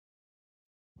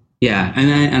 Yeah,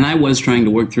 and I was trying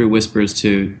to work through whispers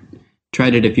to try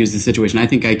to diffuse the situation. I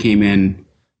think I came in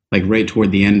like right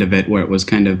toward the end of it, where it was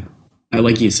kind of,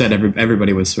 like you said,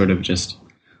 everybody was sort of just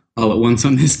all at once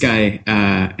on this guy,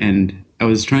 and I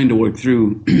was trying to work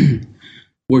through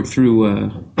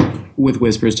with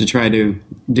whispers to try to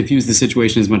diffuse the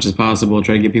situation as much as possible,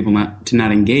 try to get people not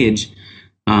engage.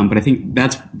 But I think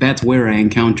that's where I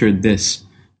encountered this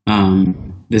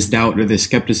this doubt or this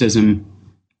skepticism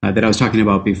that I was talking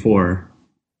about before.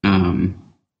 And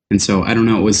so I don't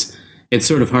know. It's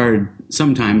sort of hard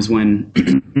sometimes when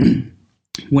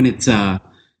when it's a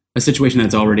situation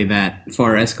that's already that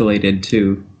far escalated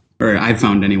to, or I've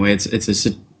found anyway,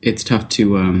 it's tough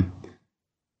to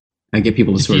get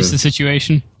people to diffuse the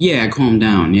situation. Yeah, calm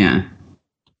down. Yeah.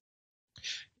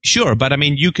 Sure, but I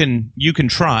mean, you can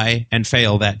try and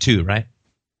fail that too, right?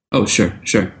 Oh, sure.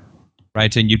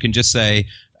 Right, and you can just say,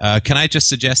 can I just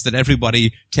suggest that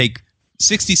everybody take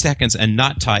 60 seconds and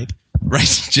not type,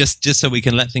 right? just so we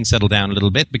can let things settle down a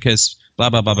little bit, because blah,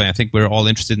 blah, blah, blah. I think we're all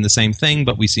interested in the same thing,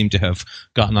 but we seem to have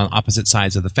gotten on opposite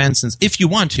sides of the fence. And if you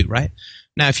want to, right?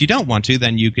 Now, if you don't want to,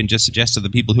 then you can just suggest to the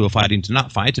people who are fighting to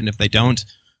not fight, and if they don't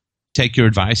take your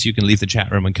advice, you can leave the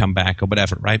chat room and come back or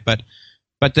whatever, right? But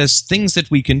there's things that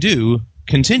we can do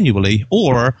continually,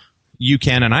 or you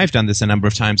can, and I've done this a number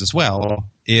of times as well,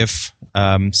 if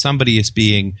somebody is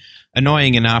being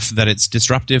annoying enough that it's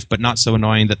disruptive, but not so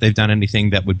annoying that they've done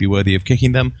anything that would be worthy of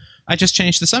kicking them, I just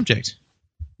change the subject.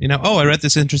 I read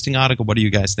this interesting article, what do you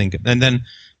guys think? And then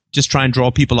just try and draw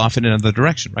people off in another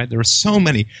direction, right? There are so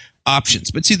many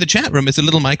options. But see, the chat room is a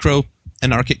little micro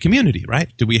anarchic community, right?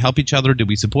 Do we help each other? Do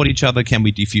we support each other? Can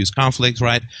we defuse conflicts,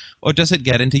 right? Or does it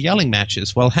get into yelling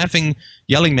matches? Well, having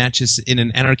yelling matches in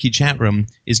an anarchy chat room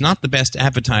is not the best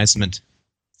advertisement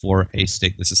for a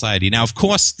stateless society. Now, of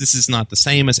course, this is not the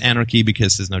same as anarchy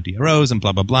because there's no DROs and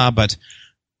blah, blah, blah, but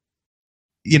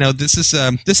this is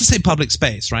a public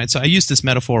space, right? So I used this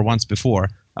metaphor once before.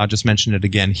 I'll just mention it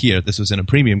again here. This was in a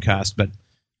premium cast, but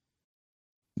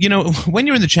you know, when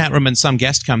you're in the chat room and some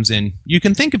guest comes in, you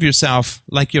can think of yourself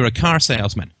like you're a car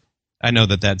salesman. I know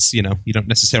that that's, you know, you don't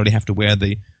necessarily have to wear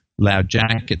the loud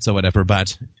jackets or whatever,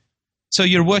 but so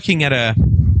you're working at a,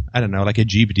 I don't know, like a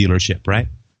Jeep dealership, right?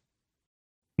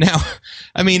 Now,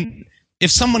 I mean,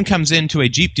 if someone comes into a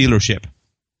Jeep dealership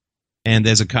and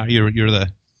there's a car, you're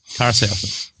the car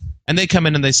salesman, and they come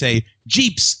in and they say,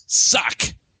 Jeeps suck,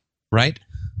 right?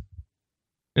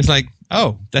 It's like,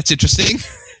 oh, that's interesting.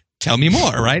 Tell me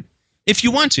more, right? If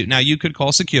you want to. Now, you could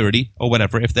call security or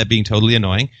whatever if they're being totally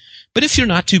annoying. But if you're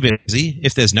not too busy,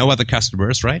 if there's no other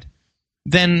customers, right,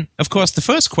 then, of course, the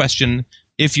first question,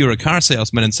 if you're a car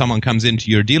salesman and someone comes into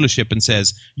your dealership and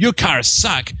says, your cars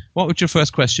suck, what would your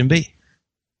first question be?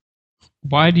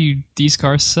 Why do these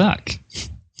cars suck?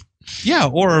 Yeah,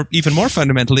 or even more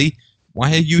fundamentally,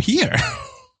 why are you here,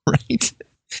 right?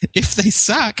 If they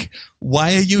suck,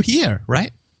 why are you here,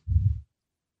 right?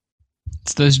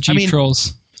 It's those Jeep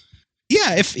trolls.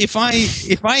 Yeah, if I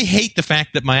hate the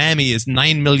fact that Miami is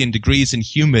 9 million degrees and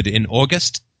humid in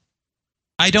August,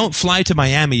 I don't fly to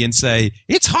Miami and say,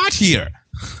 it's hot here.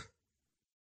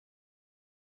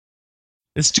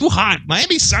 It's too hot.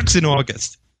 Miami sucks in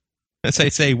August. As I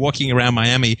say, walking around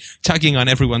Miami, tugging on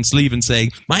everyone's sleeve and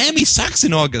saying, Miami sucks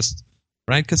in August.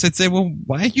 Right? Because I'd say, well,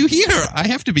 why are you here? I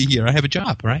have to be here. I have a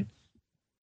job, right?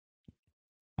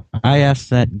 I asked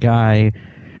that guy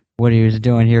what he was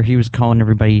doing here. He was calling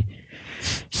everybody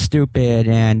stupid,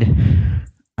 and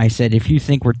I said, if you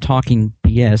think we're talking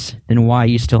BS, then why are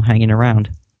you still hanging around?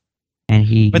 And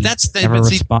he never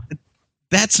responded.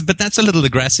 That's a little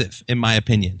aggressive, in my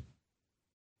opinion.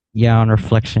 Yeah, on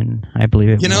reflection, I believe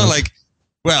it was. You know, like,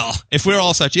 well, if we're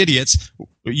all such idiots,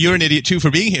 you're an idiot too for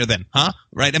being here then, huh?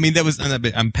 Right? I mean, there was,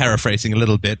 I'm paraphrasing a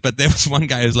little bit, but there was one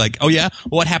guy who's like, oh yeah,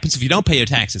 well, what happens if you don't pay your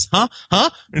taxes? Huh?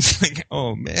 And it's like,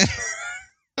 oh man.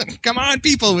 Come on,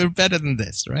 people, we're better than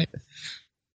this, right?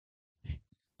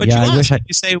 But yeah,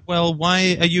 you say, well,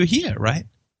 why are you here, right?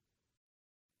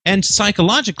 And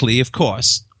psychologically, of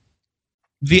course,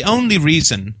 the only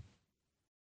reason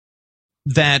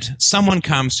that someone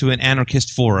comes to an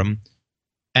anarchist forum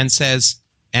and says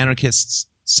anarchists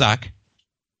suck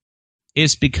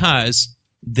is because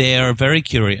they're very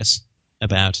curious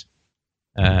about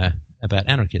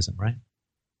anarchism, right?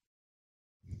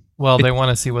 Well, they want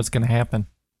to see what's going to happen.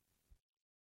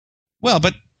 Well,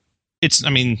 but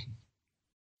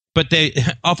but they,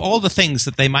 of all the things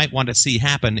that they might want to see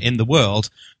happen in the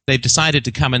world, they've decided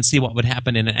to come and see what would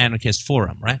happen in an anarchist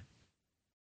forum, right?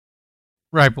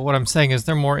 Right, but what I'm saying is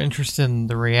they're more interested in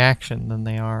the reaction than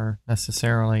they are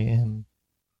necessarily in...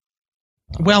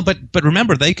 Well, but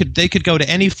remember, they could go to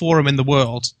any forum in the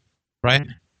world, right?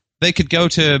 They could go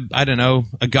to, I don't know,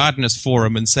 a gardener's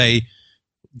forum and say,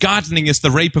 gardening is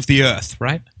the rape of the earth,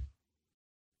 right?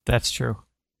 That's true.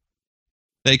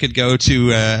 They could go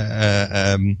to,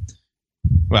 a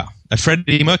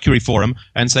Freddie Mercury forum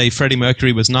and say Freddie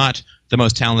Mercury was not the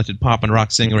most talented pop and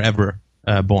rock singer ever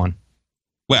born.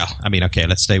 Well, I mean, okay,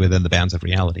 let's stay within the bounds of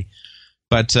reality.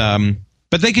 But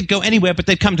they could go anywhere, but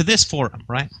they'd come to this forum,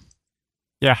 right?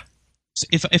 Yeah. So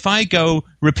if I go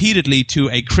repeatedly to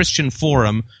a Christian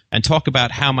forum and talk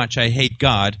about how much I hate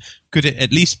God, could it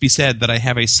at least be said that I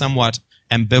have a somewhat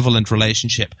ambivalent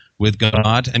relationship with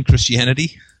God and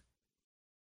Christianity?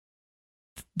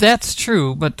 That's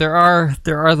true, but there are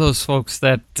those folks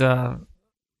that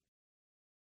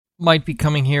might be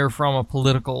coming here from a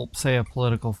political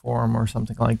forum or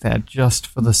something like that, just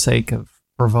for the sake of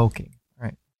provoking,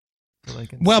 right? So they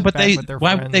can why would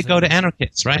they go to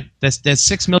anarchists, right? There's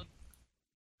 6 million.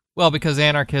 Well, because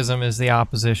anarchism is the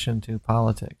opposition to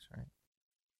politics, right?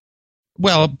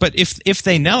 Well, but if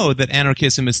they know that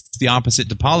anarchism is the opposite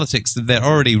to politics, then they're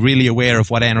already really aware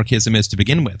of what anarchism is to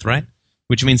begin with, right?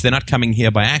 Which means they're not coming here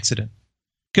by accident.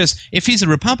 Because if he's a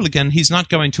Republican, he's not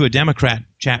going to a Democrat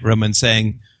chat room and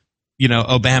saying, you know,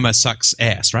 Obama sucks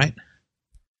ass, right?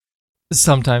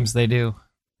 Sometimes they do.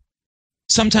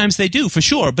 Sometimes they do, for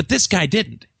sure, but this guy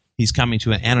didn't. He's coming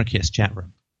to an anarchist chat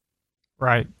room.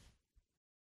 Right.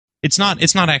 It's not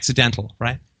accidental,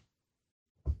 right?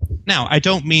 Now, I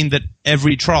don't mean that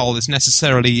every troll is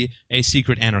necessarily a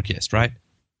secret anarchist, right?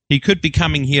 He could be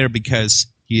coming here because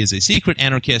he is a secret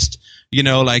anarchist, you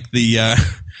know, like the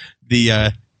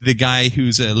guy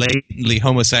who's a latently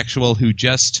homosexual who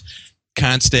just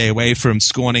can't stay away from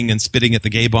scorning and spitting at the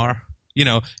gay bar. You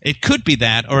know, it could be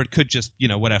that, or it could just, you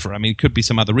know, whatever. I mean, it could be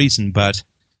some other reason, but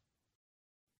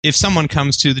if someone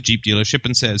comes to the Jeep dealership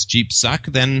and says Jeeps suck,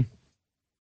 then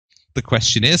the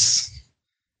question is,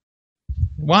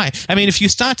 why? I mean, if you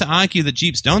start to argue that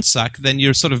Jeeps don't suck, then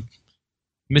you're sort of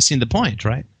missing the point,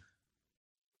 right?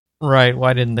 Right.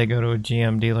 Why didn't they go to a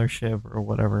GM dealership or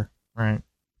whatever? Right.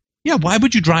 Yeah, why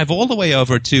would you drive all the way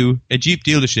over to a Jeep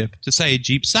dealership to say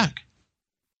Jeeps suck?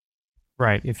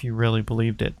 Right, if you really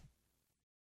believed it.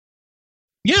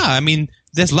 Yeah, I mean,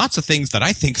 there's lots of things that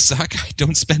I think suck. I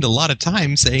don't spend a lot of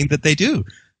time saying that they do.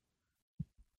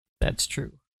 That's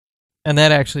true. And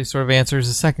that actually sort of answers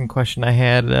the second question I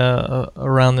had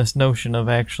around this notion of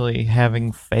actually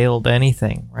having failed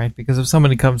anything, right? Because if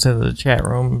somebody comes into the chat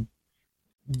room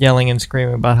yelling and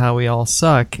screaming about how we all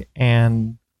suck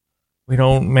and we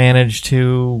don't manage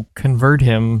to convert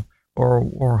him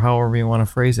or however you want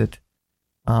to phrase it,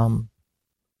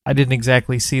 I didn't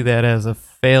exactly see that as a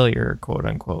failure, quote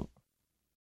unquote.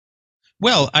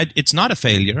 Well, it's not a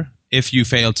failure if you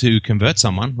fail to convert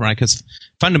someone, right? Because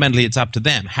fundamentally it's up to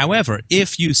them. However,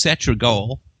 if you set your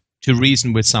goal to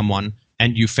reason with someone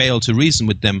and you fail to reason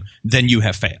with them, then you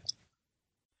have failed.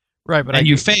 Right, but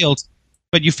you failed,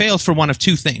 but you failed for one of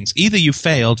two things. Either you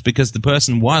failed because the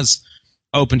person was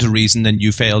open to reason and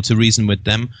you failed to reason with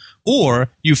them, or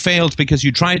you failed because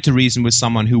you tried to reason with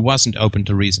someone who wasn't open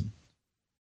to reason.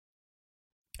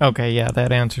 Okay, yeah,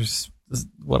 that answers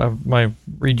my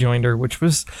rejoinder, which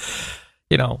was,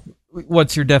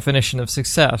 what's your definition of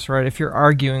success, right? If you're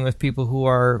arguing with people who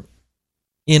are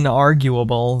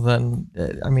inarguable,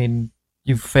 then, I mean,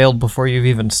 you've failed before you've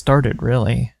even started,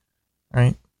 really,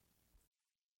 right?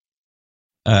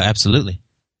 Absolutely.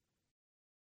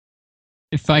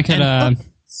 If I could...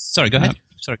 sorry, go ahead.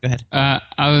 Go ahead.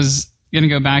 I was going to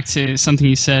go back to something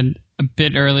you said a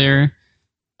bit earlier,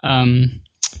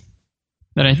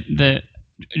 that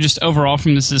just overall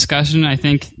from this discussion, I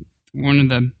think one of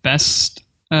the best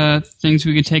things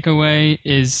we could take away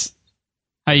is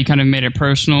how you kind of made it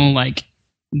personal, like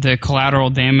the collateral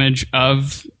damage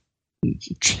of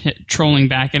trolling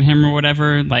back at him or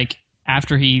whatever, like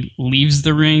after he leaves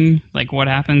the ring, like what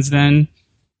happens then.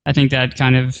 I think that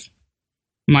kind of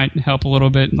might help a little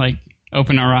bit, like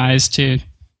open our eyes to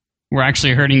we're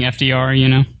actually hurting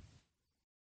FDR,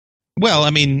 Well, I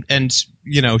mean, and,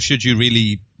 should you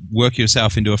really work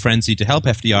yourself into a frenzy to help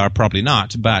FDR? Probably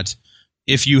not. But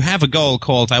if you have a goal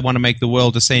called, I want to make the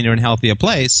world a saner and healthier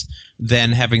place,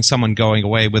 then having someone going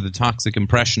away with a toxic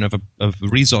impression of a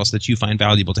resource that you find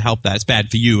valuable to help that is bad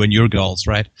for you and your goals,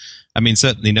 right? I mean,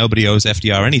 certainly nobody owes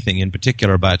FDR anything in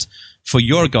particular, but for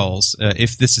your goals,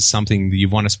 if this is something that you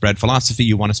want to spread philosophy,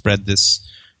 you want to spread this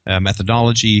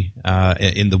methodology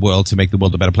in the world to make the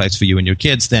world a better place for you and your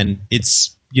kids, then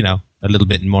it's, a little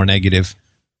bit more negative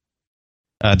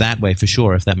that way for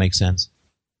sure, if that makes sense.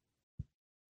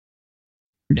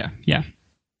 Yeah.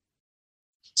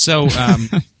 So,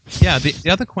 the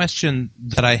other question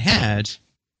that I had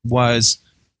was,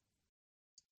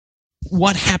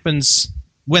 what happens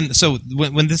when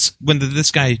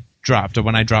this guy dropped, or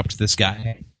when I dropped this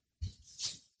guy?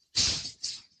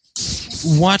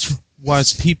 What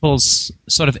was people's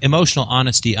sort of emotional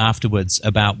honesty afterwards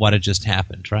about what had just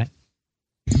happened, right?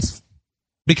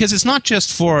 Because it's not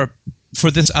just for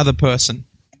this other person,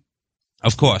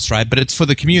 of course, right? But it's for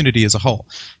the community as a whole.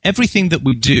 Everything that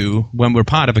we do when we're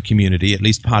part of a community, at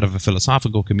least part of a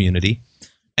philosophical community,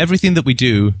 everything that we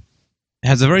do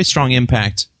has a very strong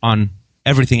impact on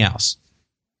everything else.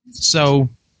 So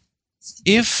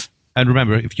and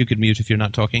remember, if you could mute if you're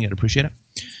not talking, I'd appreciate it.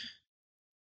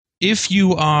 If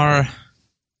you are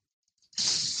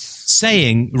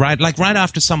saying, right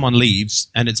after someone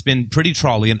leaves, and it's been pretty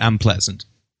trolly and unpleasant,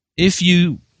 if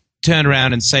you turn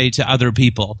around and say to other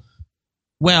people,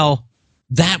 well,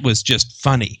 that was just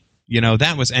funny,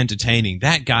 that was entertaining,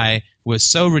 that guy was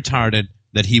so retarded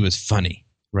that he was funny,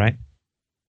 right?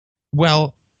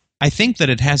 Well, I think that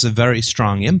it has a very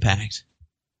strong impact.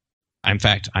 In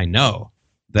fact, I know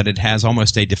that it has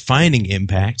almost a defining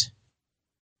impact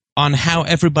on how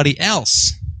everybody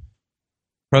else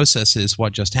processes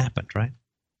what just happened, right?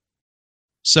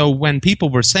 So when people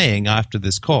were saying after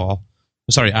this chat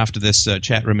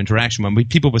room interaction, when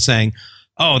people were saying,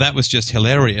 oh, that was just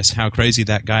hilarious, how crazy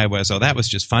that guy was, oh, that was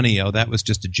just funny, oh, that was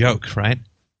just a joke, right?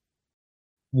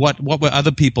 What were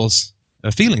other people's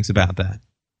feelings about that?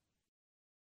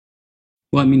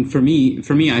 Well, I mean, for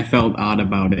me, I felt odd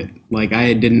about it. Like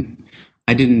I didn't,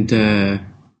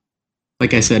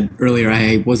 like I said earlier,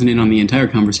 I wasn't in on the entire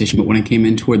conversation, but when I came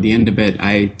in toward the end of it,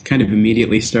 I kind of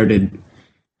immediately started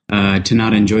to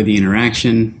not enjoy the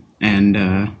interaction and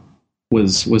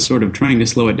was sort of trying to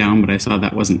slow it down, but I saw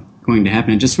that wasn't going to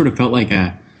happen. It just sort of felt like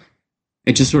a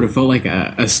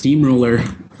steamroller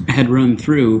had run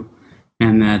through,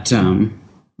 and that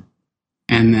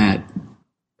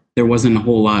there wasn't a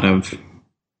whole lot of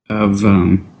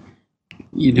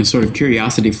sort of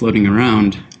curiosity floating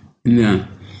around in the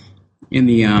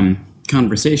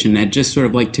conversation. It just sort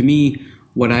of like, to me,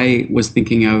 what I was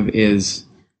thinking of is,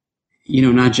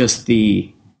 not just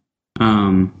the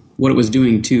what it was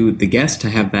doing to the guest to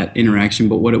have that interaction,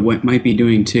 but what it might be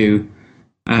doing to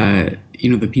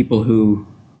the people who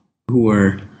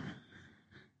are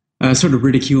sort of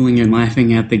ridiculing and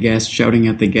laughing at the guest, shouting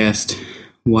at the guest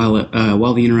while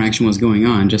the interaction was going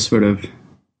on. Just sort of,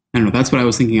 I don't know. That's what I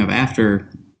was thinking of after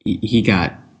he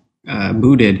got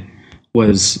booted.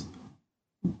 Was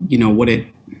what it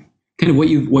kind of what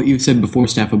you've said before,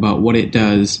 Steph, about what it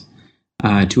does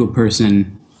to a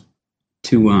person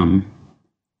to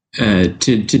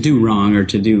do wrong, or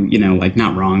to do like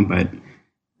not wrong, but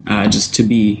just to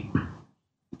be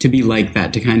like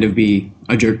that, to kind of be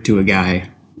a jerk to a guy,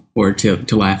 or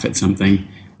to laugh at something.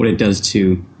 What it does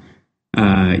to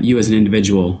you as an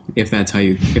individual, if that's how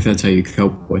you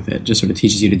cope with it, just sort of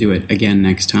teaches you to do it again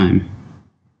next time.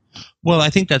 Well,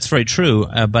 I think that's very true,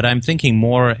 but I'm thinking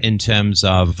more in terms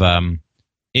of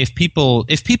if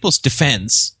people's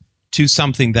defense to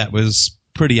something that was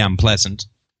pretty unpleasant,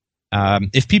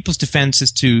 if people's defense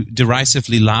is to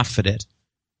derisively laugh at it,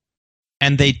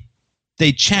 and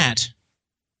they chat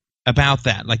about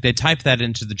that, like they type that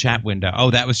into the chat window, oh,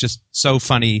 that was just so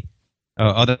funny,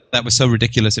 oh, that was so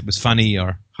ridiculous, it was funny,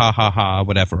 or ha ha ha,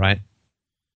 whatever, right?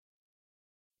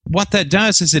 What that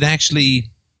does is it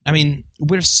actually, I mean,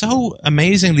 we're so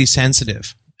amazingly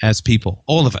sensitive as people,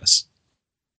 all of us.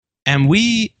 And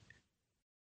we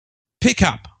pick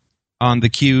up on the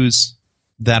cues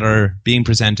that are being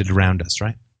presented around us,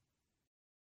 right?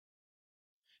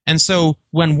 And so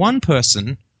when one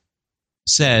person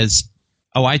says,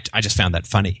 oh, I just found that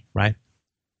funny, right?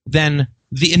 Then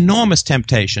the enormous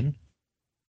temptation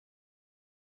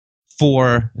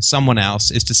for someone else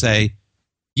is to say,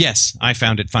 yes, I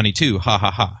found it funny too, ha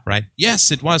ha ha, right?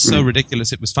 Yes, it was so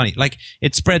ridiculous, it was funny. Like,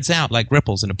 it spreads out like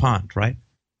ripples in a pond, right?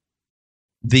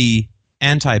 The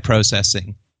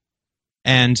anti-processing,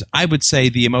 and I would say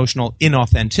the emotional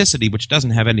inauthenticity, which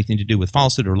doesn't have anything to do with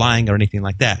falsehood or lying or anything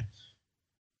like that.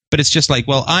 But it's just like,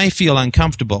 well, I feel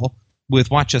uncomfortable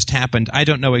with what just happened. I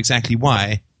don't know exactly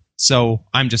why, so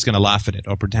I'm just going to laugh at it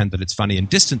or pretend that it's funny and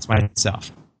distance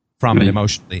myself from it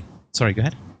emotionally. Sorry, go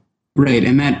ahead. Right,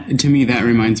 and that, to me, that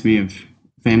reminds me of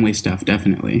family stuff,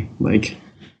 definitely. Like,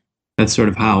 that's sort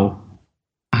of how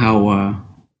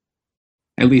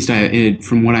at least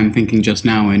from what I'm thinking just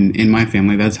now in my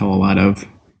family, that's how a lot of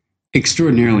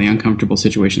extraordinarily uncomfortable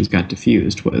situations got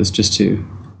diffused, was just to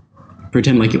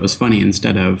pretend like it was funny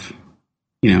instead of,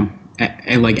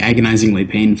 like agonizingly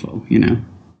painful,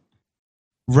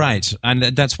 Right, and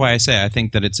that's why I say I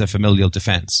think that it's a familial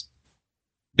defense.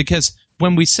 Because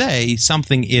when we say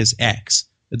something is X,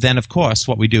 then of course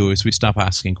what we do is we stop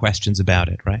asking questions about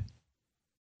it, right?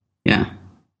 Yeah.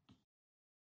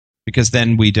 Because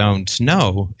then we don't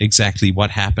know exactly what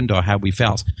happened or how we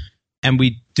felt. And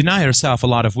we deny ourselves a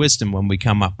lot of wisdom when we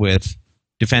come up with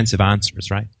defensive answers,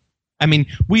 right? I mean,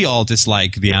 we all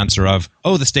dislike the answer of,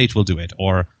 oh, the state will do it,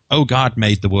 or, oh, God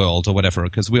made the world, or whatever,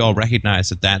 because we all recognize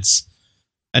that that's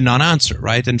a non-answer,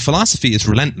 right? And philosophy is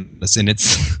relentless in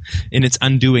its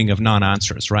undoing of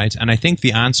non-answers, right? And I think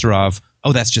the answer of,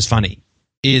 oh, that's just funny,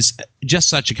 is just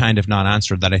such a kind of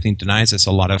non-answer that I think denies us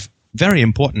a lot of very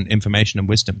important information and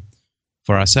wisdom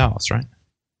for ourselves, right?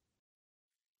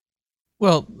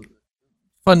 Well,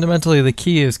 fundamentally, the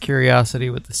key is curiosity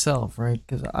with the self, right?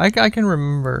 Because I can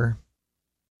remember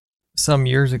some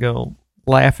years ago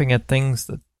laughing at things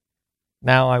that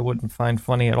now I wouldn't find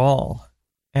funny at all.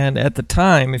 And at the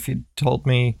time, if you told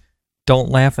me, don't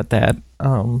laugh at that,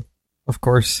 of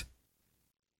course,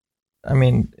 I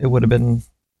mean, it would have been,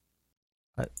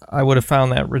 I would have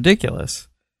found that ridiculous.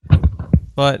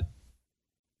 But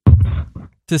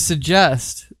to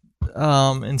suggest,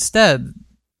 instead,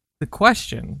 the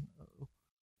question,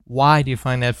 why do you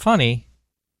find that funny,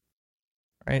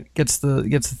 right, gets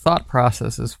the thought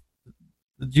processes,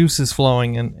 the juices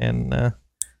flowing, and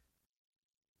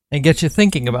gets you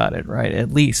thinking about it, right,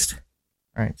 at least,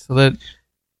 right, so that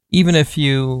even if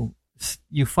you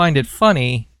find it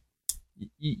funny,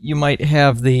 you might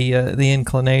have the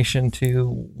inclination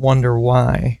to wonder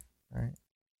why, right?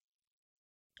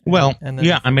 Well, and then,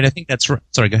 yeah, I mean, I think that's right.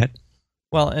 Sorry, go ahead.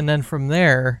 Well, and then from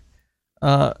there,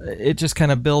 it just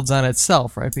kind of builds on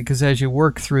itself, right? Because as you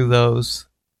work through those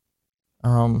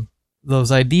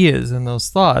ideas and those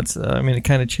thoughts, I mean, it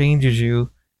kind of changes you,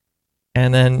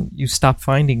 and then you stop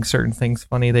finding certain things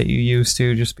funny that you used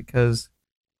to, just because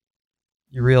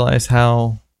you realize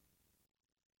how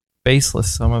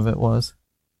baseless some of it was.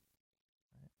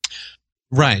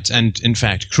 Right, and in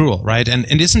fact, cruel, right? And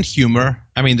isn't humor,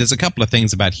 I mean, there's a couple of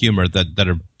things about humor that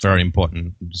are very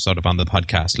important, sort of on the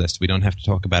podcast list. We don't have to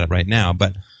talk about it right now,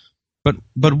 but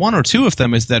one or two of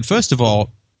them is that, first of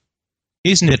all,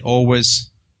 isn't it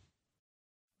always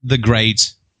the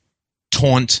great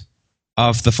taunt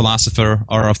of the philosopher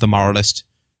or of the moralist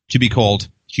to be called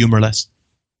humorless?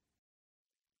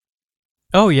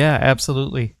 Oh, yeah,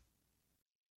 absolutely.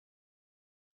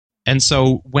 And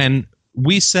so when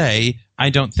we say, I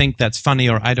don't think that's funny,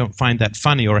 or I don't find that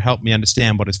funny, or help me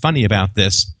understand what is funny about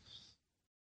this,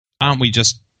 aren't we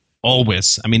just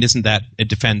always, I mean, isn't that a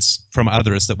defense from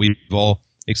others that we've all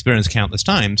experienced countless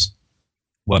times?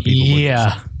 What people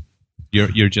yeah.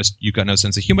 You've got no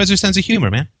sense of humor. Where's your sense of humor,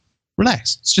 man?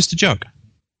 Relax. It's just a joke.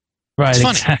 Right, It's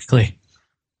funny. exactly.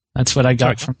 That's what I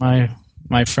got from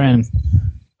my friend,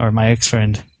 or my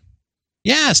ex-friend.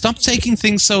 Yeah, stop taking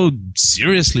things so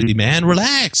seriously, man.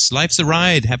 Relax. Life's a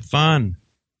ride. Have fun.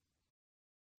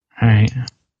 All right.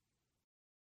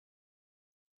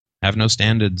 Have no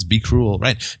standards. Be cruel.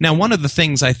 Right. Now, one of the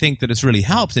things I think that has really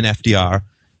helped in FDR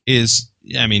is,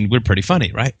 I mean, we're pretty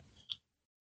funny, right?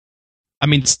 I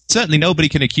mean, certainly nobody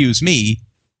can accuse me.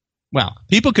 Well,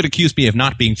 people could accuse me of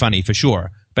not being funny for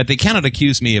sure, but they cannot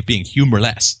accuse me of being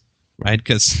humorless, right?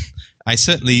 Because I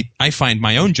find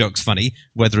my own jokes funny.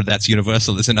 Whether that's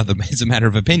universal is a matter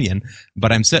of opinion,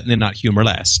 but I'm certainly not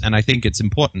humorless. And I think it's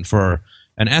important for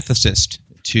an ethicist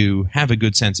to have a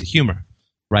good sense of humor,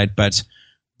 right? But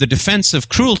the defense of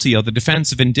cruelty, or the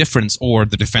defense of indifference, or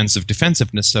the defense of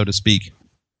defensiveness, so to speak,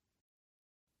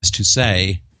 is to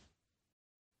say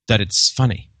that it's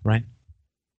funny, right?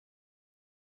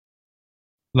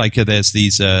 Like there's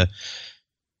these,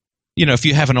 if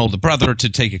you have an older brother, to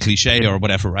take a cliche or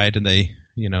whatever, right? And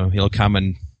he'll come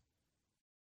and,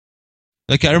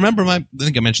 like, I remember I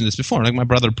think I mentioned this before, like my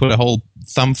brother put a whole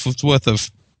thumb's worth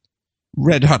of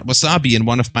red hot wasabi in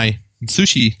one of my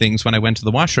sushi things when I went to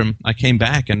the washroom. I came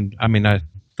back and, I mean, I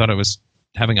thought I was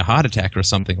having a heart attack or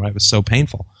something, right? It was so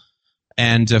painful.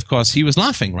 And, of course, he was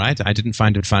laughing, right? I didn't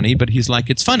find it funny, but he's like,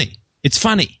 it's funny. It's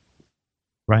funny,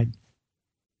 right?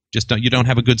 You don't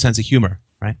have a good sense of humor,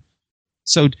 right?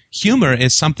 So humor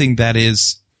is something that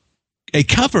is a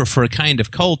cover for a kind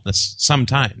of coldness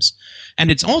sometimes.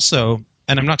 And it's also,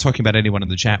 and I'm not talking about anyone in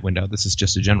the chat window, this is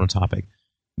just a general topic,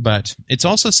 but it's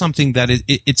also something that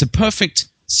it's a perfect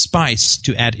spice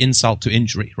to add insult to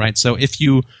injury, right? So if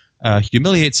you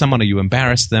humiliate someone, or you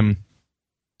embarrass them,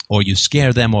 or you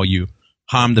scare them, or you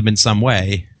harm them in some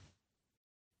way,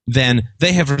 then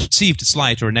they have received a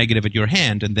slight or a negative at your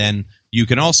hand, and then you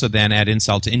can also then add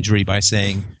insult to injury by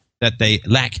saying that they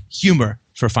lack humor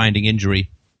for finding injury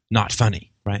not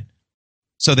funny, right?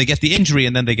 So they get the injury,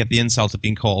 and then they get the insult of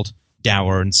being called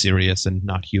dour and serious and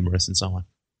not humorous and so on.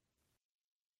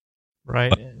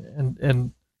 Right,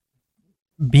 and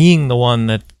being the one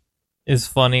that is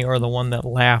funny, or the one that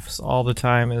laughs all the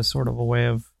time, is sort of a way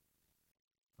of,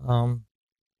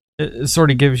 it sort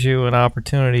of gives you an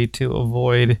opportunity to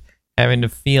avoid having to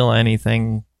feel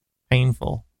anything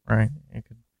painful, right? It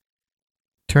could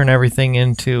turn everything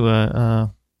into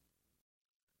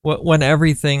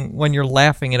when you're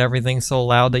laughing at everything so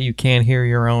loud that you can't hear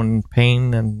your own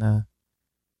pain, and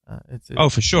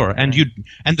for sure. And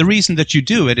the reason that you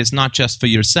do it is not just for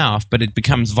yourself, but it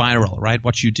becomes viral, right?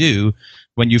 What you do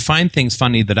when you find things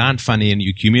funny that aren't funny, and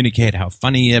you communicate how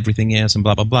funny everything is and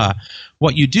blah, blah, blah,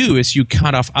 what you do is you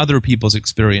cut off other people's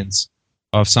experience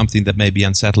of something that may be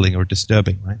unsettling or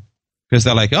disturbing, right? Because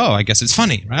they're like, oh, I guess it's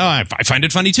funny, right? Oh, I find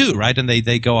it funny too, right? And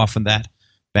they go off on that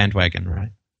bandwagon,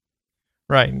 right?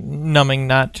 Right, numbing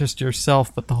not just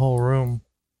yourself, but the whole room.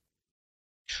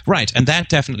 Right, and that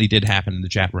definitely did happen in the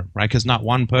chat room, right? Because not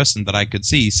one person that I could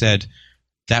see said,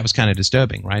 that was kind of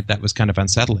disturbing, right? That was kind of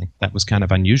unsettling. That was kind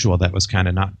of unusual. That was kind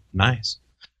of not nice.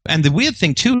 And the weird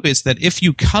thing, too, is that if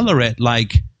you color it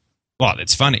like, well,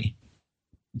 it's funny,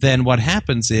 then what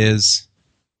happens is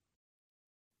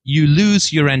you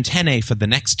lose your antennae for the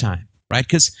next time, right?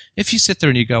 Because if you sit there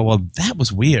and you go, well, that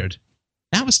was weird.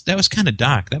 That was kind of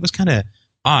dark. That was kind of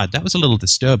odd. That was a little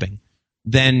disturbing.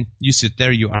 Then you sit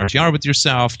there, you RTR with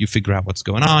yourself, you figure out what's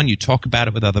going on, you talk about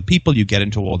it with other people, you get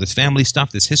into all this family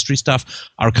stuff, this history stuff,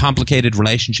 our complicated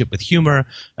relationship with humor,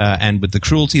 and with the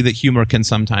cruelty that humor can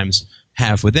sometimes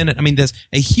have within it. I mean, there's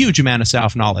a huge amount of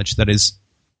self-knowledge that is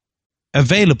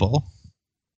available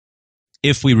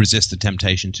if we resist the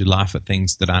temptation to laugh at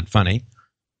things that aren't funny.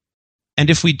 And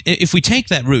if we take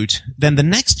that route, then the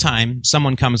next time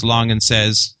someone comes along and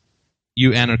says,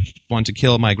 you anarchists want to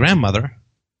kill my grandmother,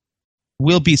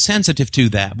 we'll be sensitive to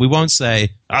that. We won't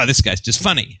say, oh, this guy's just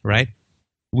funny, right?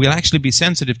 we'll actually be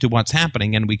sensitive to what's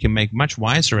happening, and we can make much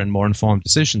wiser and more informed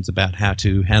decisions about how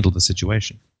to handle the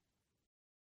situation.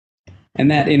 And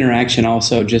that interaction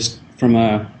also, just from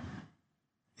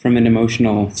an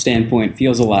emotional standpoint,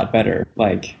 feels a lot better.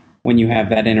 Like when you have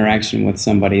that interaction with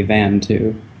somebody, than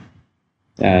to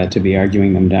be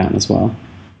arguing them down as well.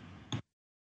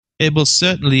 It will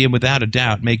certainly and without a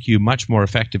doubt make you much more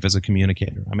effective as a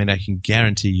communicator. I mean, I can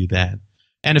guarantee you that.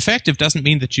 And effective doesn't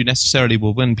mean that you necessarily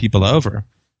will win people over.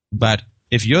 But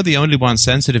if you're the only one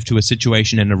sensitive to a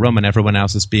situation in a room and everyone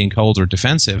else is being cold or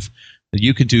defensive,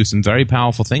 you could do some very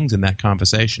powerful things in that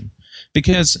conversation.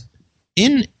 Because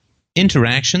in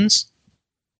interactions,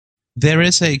 there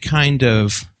is a kind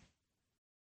of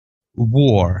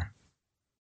war.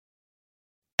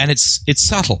 And it's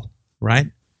subtle, right?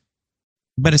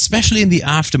 But especially in the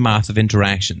aftermath of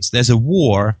interactions, there's a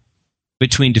war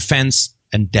between defense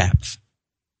and depth.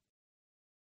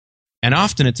 And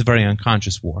often it's a very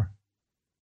unconscious war.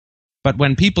 But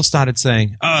when people started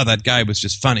saying, oh, that guy was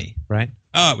just funny, right?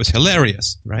 Oh, it was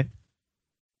hilarious, right?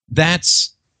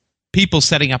 That's people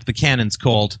setting up the cannons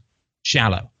called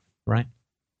shallow, right?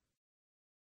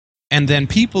 And then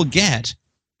people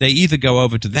they either go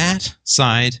over to that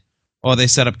side or they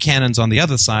set up cannons on the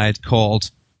other side called,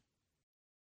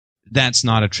 that's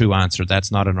not a true answer,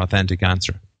 that's not an authentic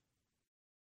answer.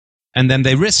 And then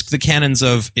they risk the cannons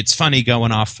of it's funny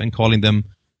going off and calling them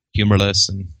humorless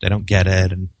and they don't get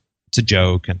it and it's a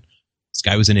joke and this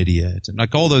guy was an idiot and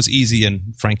like all those easy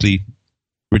and frankly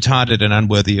retarded and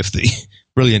unworthy of the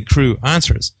brilliant crew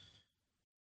answers.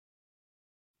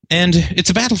 And it's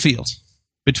a battlefield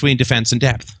between defense and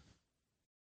depth,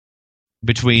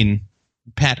 between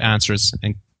pat answers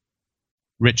and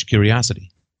rich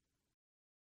curiosity.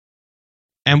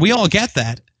 And we all get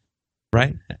that,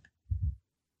 right?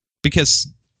 Because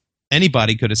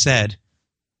anybody could have said,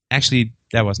 actually,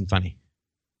 that wasn't funny.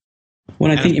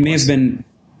 Well, I think it may have been...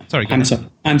 Sorry,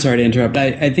 I'm sorry to interrupt.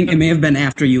 I think it may have been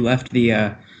after you left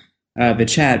the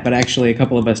chat, but actually a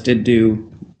couple of us did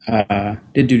do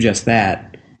just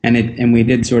that. And we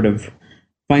did sort of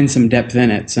find some depth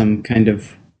in it, some kind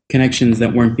of connections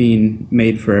that weren't being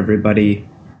made for everybody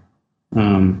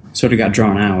sort of got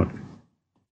drawn out.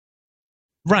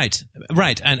 Right,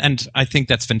 and I think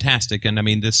that's fantastic. And I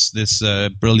mean, this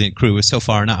brilliant crew is so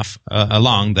far enough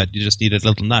along that you just need a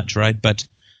little nudge, right? But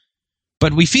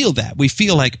we feel that. We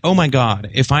feel like, oh my God,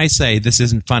 if I say this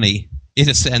isn't funny, in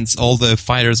a sense, all the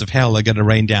fires of hell are going to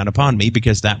rain down upon me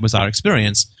because that was our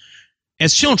experience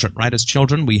as children, right? As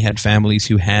children, we had families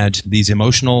who had these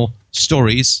emotional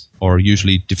stories, or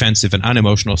usually defensive and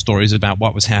unemotional stories about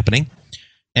what was happening.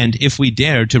 And if we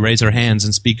dared to raise our hands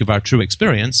and speak of our true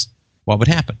experience, what would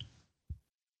happen?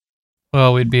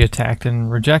 Well, we'd be attacked and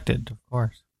rejected, of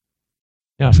course.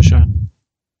 Yeah, for sure.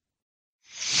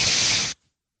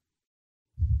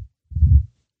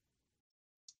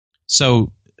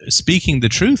 So, speaking the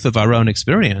truth of our own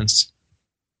experience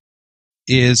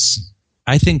is,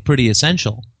 I think, pretty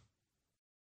essential.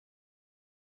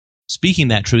 Speaking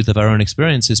that truth of our own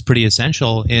experience is pretty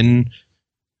essential in,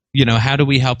 how do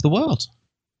we help the world?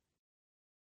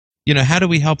 How do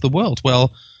we help the world?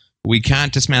 Well, we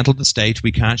can't dismantle the state.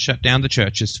 We can't shut down the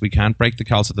churches. We can't break the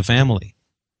cult of the family.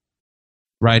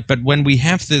 Right? But when we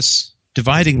have this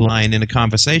dividing line in a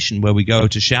conversation where we go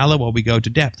to shallow or we go to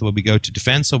depth, where we go to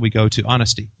defense or we go to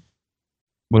honesty,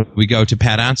 where we go to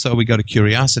pat answer or we go to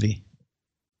curiosity,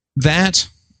 that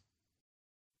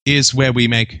is where we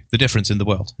make the difference in the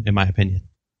world, in my opinion.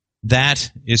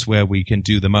 That is where we can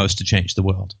do the most to change the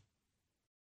world.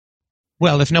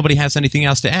 Well, if nobody has anything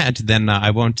else to add, then I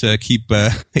won't keep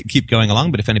going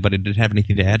along. But if anybody did have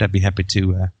anything to add, I'd be happy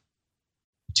to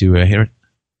hear it.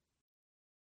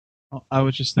 Well, I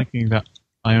was just thinking about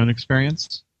my own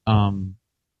experience,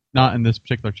 not in this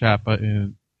particular chat, but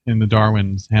in the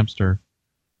Darwin's hamster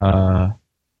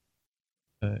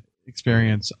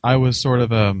experience. I was sort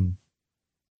of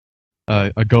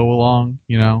a go along,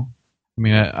 I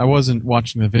mean, I wasn't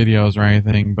watching the videos or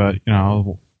anything, but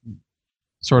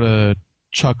sort of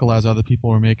chuckle as other people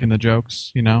were making the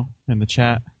jokes, in the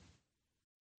chat.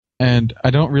 And I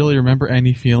don't really remember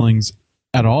any feelings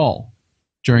at all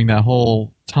during that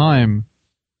whole time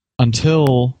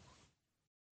until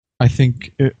I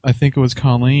think it was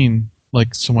Colleen,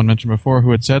 like someone mentioned before,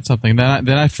 who had said something. Then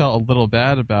I felt a little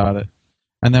bad about it.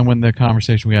 And then when the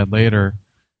conversation we had later,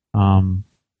 the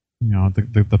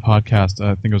podcast,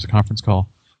 I think it was a conference call,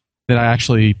 that I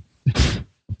actually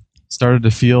started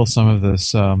to feel some of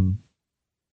this,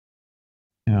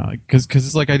 because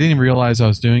it's like I didn't even realize I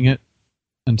was doing it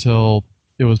until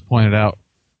it was pointed out.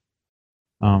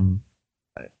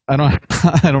 I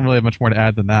don't really have much more to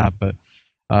add than that, but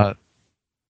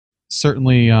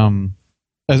certainly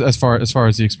as far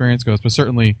as the experience goes, but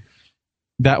certainly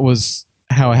that was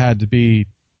how it had to be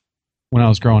when I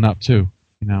was growing up too.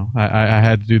 You know, I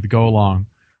had to do the go along,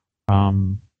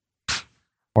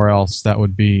 or else that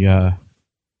would be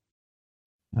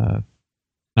not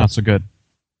so good.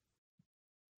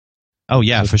 Oh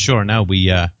yeah, for sure. No,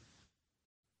 we,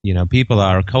 people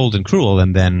are cold and cruel,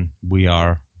 and then we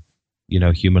are,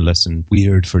 humorless and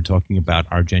weird for talking about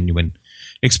our genuine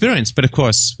experience. But of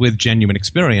course, with genuine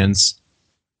experience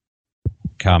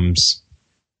comes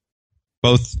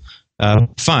both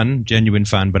genuine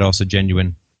fun, but also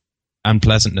genuine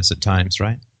unpleasantness at times,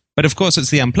 right? But of course, it's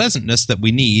the unpleasantness that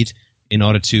we need in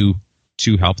order to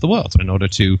help the world, in order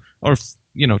to, or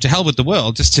to hell with the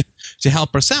world, just to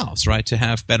help ourselves, right? To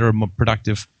have better, more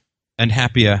productive, and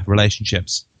happier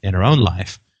relationships in our own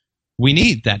life. We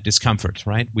need that discomfort,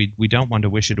 right? We don't want to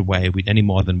wish it away any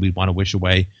more than we want to wish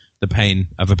away the pain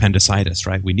of appendicitis,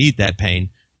 right? We need that pain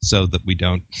so that we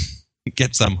don't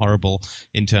get some horrible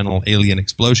internal alien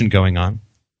explosion going on.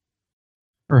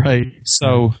 Right.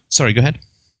 So, sorry, go ahead.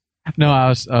 No, I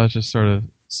was just sort of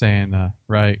saying,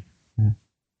 right. Yeah.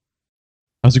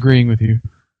 I was agreeing with you.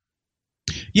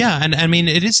 Yeah, and I mean,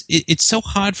 it's so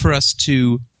hard for us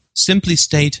to simply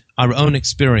state our own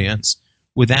experience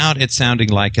without it sounding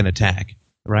like an attack,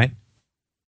 right?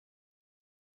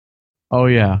 Oh,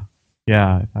 yeah.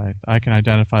 Yeah, I can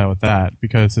identify with that,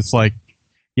 because it's like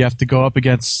you have to go up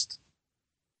against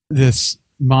this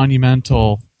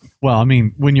monumental, well, I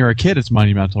mean, when you're a kid, it's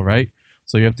monumental, right?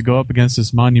 So you have to go up against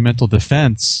this monumental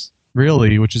defense,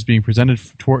 really, which is being presented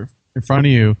in front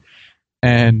of you,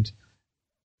 and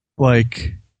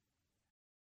like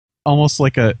almost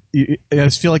like I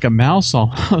just feel like a mouse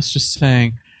almost just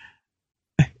saying,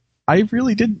 I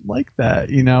really didn't like that,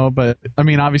 but I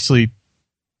mean, obviously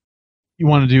you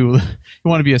want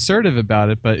to be assertive about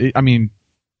it, but I mean,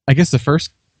 I guess the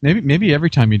first, maybe every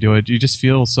time you do it, you just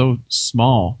feel so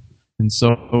small and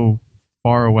so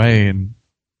far away, and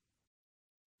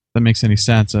that makes any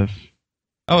sense of.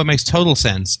 Oh, it makes total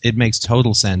sense. It makes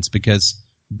total sense, because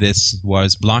this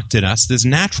was blocked in us. This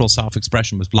natural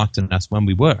self-expression was blocked in us when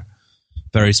we were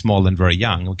very small and very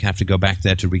young. We have to go back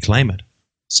there to reclaim it.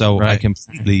 So right. I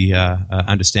completely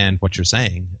understand what you're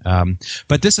saying.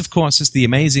 But this, of course, is the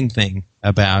amazing thing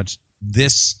about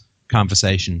this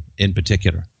conversation in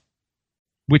particular,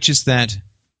 which is that,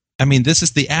 I mean, this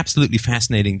is the absolutely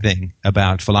fascinating thing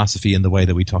about philosophy and the way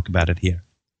that we talk about it here.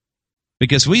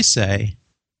 Because we say,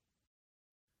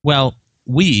 well,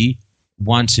 we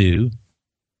want to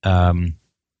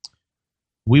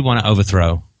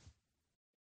overthrow.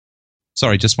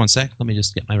 Sorry, just one sec. Let me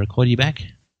just get my recorder back.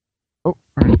 Oh,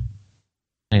 all right.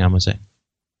 Hang on one sec.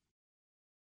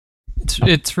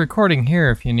 It's recording here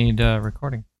if you need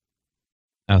recording.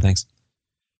 Oh, thanks.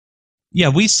 Yeah,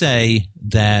 we say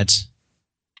that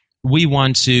we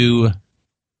want to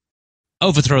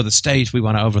overthrow the state, we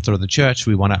want to overthrow the church,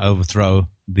 we want to overthrow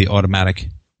the automatic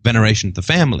veneration of the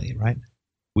family, right?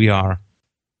 We are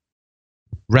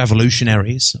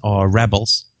revolutionaries or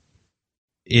rebels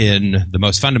in the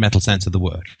most fundamental sense of the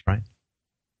word, right?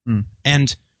 Mm.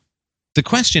 And the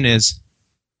question is,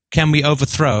 can we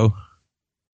overthrow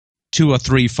 2 or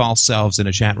 3 false selves in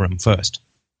a chat room first?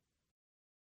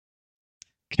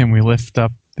 Can we lift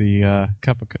up the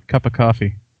cup of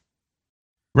coffee?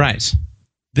 Right.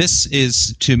 This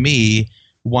is, to me,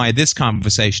 why this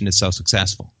conversation is so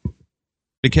successful.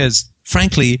 Because,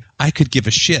 frankly, I could give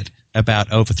a shit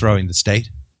about overthrowing the state.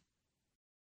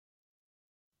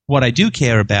 What I do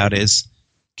care about is,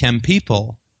 can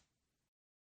people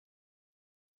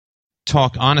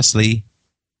talk honestly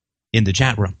in the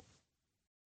chat room?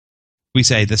 We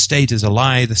say the state is a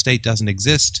lie, the state doesn't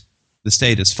exist, the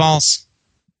state is false.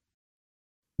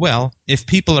 Well, if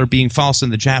people are being false in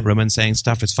the chat room and saying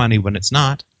stuff is funny when it's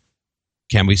not,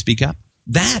 can we speak up?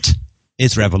 That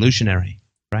is revolutionary,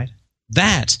 right?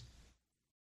 That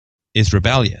is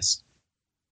rebellious.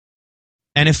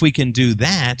 And if we can do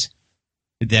that,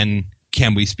 then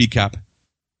can we speak up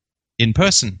in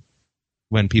person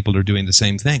when people are doing the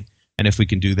same thing? And if we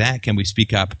can do that, can we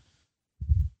speak up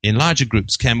in larger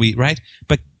groups? Can we, right?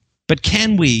 But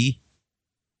can we,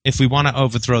 if we want to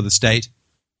overthrow the state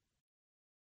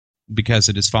because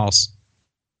it is false,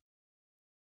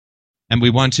 and we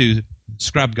want to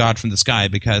scrub God from the sky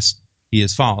because he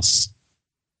is false,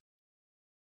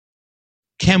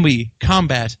 can we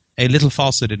combat a little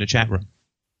falsehood in a chat room?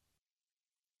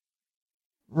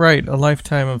 Right, a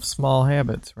lifetime of small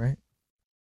habits, right?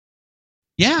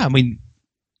 Yeah, I mean,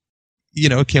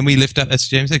 can we lift up, as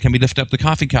James said, can we lift up the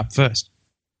coffee cup first?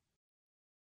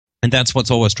 And that's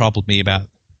what's always troubled me about,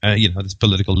 this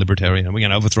political libertarian. We're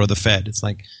going to overthrow the Fed. It's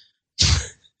like,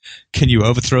 Can you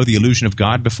overthrow the illusion of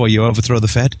God before you overthrow the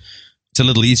Fed? It's a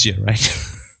little easier, right?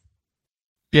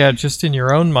 Yeah, just in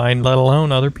your own mind, let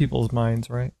alone other people's minds,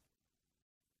 right?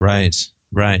 Right.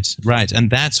 And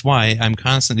that's why I'm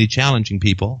constantly challenging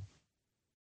people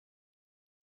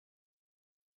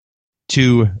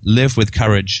to live with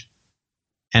courage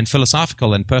and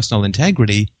philosophical and personal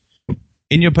integrity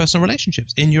in your personal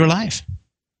relationships, in your life.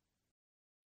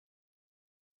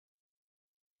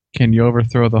 Can you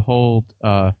overthrow the hold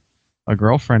a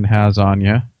girlfriend has on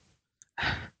you?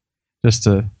 Just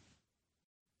in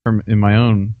my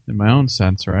own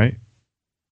sense, right?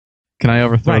 Can I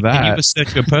overthrow that? Can you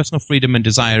assert your personal freedom and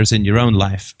desires in your own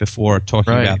life before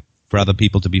talking about for other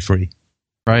people to be free?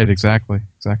 Right, exactly.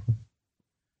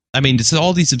 I mean, it's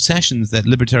all these obsessions that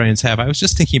libertarians have. I was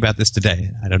just thinking about this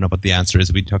today. I don't know what the answer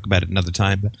is. We talk about it another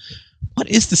time. But what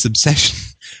is this obsession?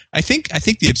 I think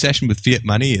the obsession with fiat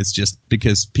money is just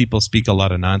because people speak a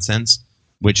lot of nonsense,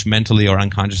 which mentally or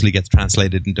unconsciously gets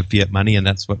translated into fiat money, and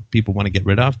that's what people want to get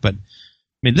rid of. But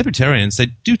I mean, libertarians, they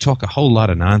do talk a whole lot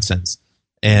of nonsense,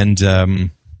 and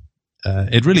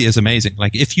it really is amazing.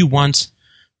 Like, if you want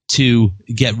to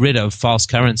get rid of false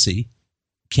currency,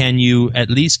 can you at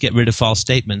least get rid of false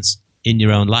statements in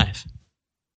your own life?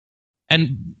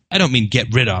 And I don't mean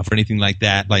get rid of or anything like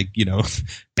that, like,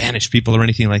 banish people or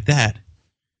anything like that.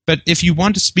 But if you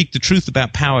want to speak the truth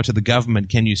about power to the government,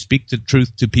 can you speak the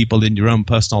truth to people in your own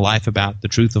personal life about the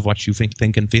truth of what you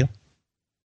think and feel?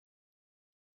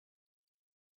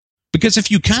 Because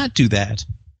if you can't do that,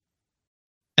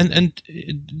 and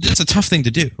that's a tough thing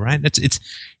to do, right?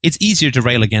 It's easier to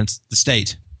rail against the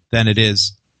state than it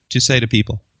is to say to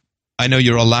people, I know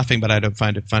you're all laughing, but I don't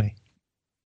find it funny.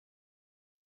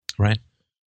 Right?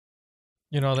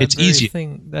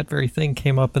 That very thing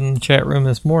came up in the chat room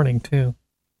this morning too.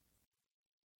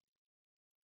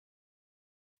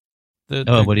 What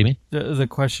do you mean? The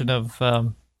question of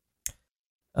I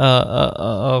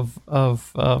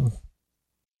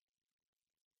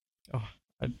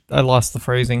lost the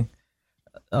phrasing.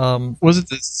 Was it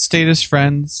the status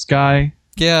friends guy?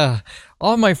 Yeah.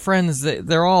 All my friends,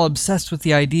 they're all obsessed with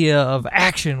the idea of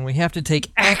action. We have to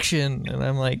take action. And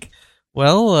I'm like,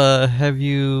 well, have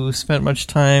you spent much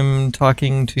time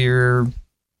talking to your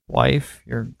wife,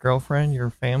 your girlfriend, your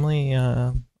family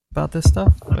about this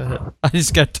stuff? I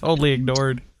just got totally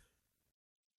ignored.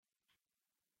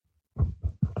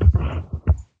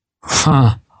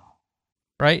 Huh.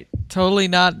 Right? Totally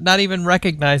not even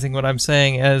recognizing what I'm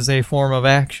saying as a form of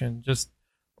action. Just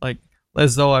like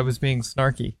as though I was being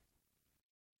snarky.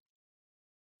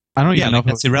 I don't even know if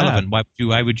that's irrelevant.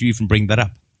 Why would you even bring that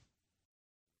up?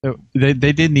 They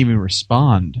didn't even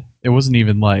respond. It wasn't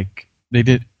even like they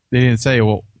didn't say,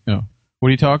 well, what are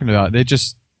you talking about? They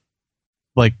just,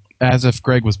 like, as if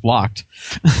Greg was blocked.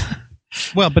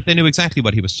 Well, but they knew exactly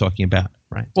what he was talking about,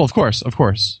 right? Well, of course.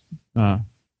 And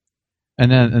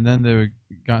then they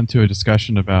got into a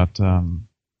discussion about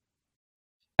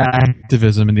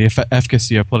activism and the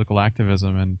efficacy of political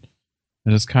activism, and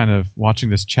just kind of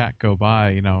watching this chat go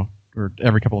by, or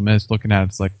every couple of minutes looking at it,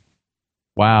 it's like,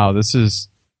 wow, this has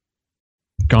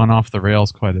gone off the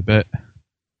rails quite a bit.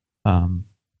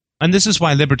 And this is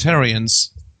why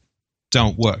libertarians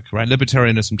don't work, right?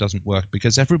 Libertarianism doesn't work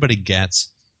because everybody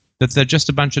gets that they're just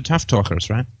a bunch of tough talkers,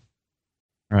 right?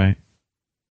 Right.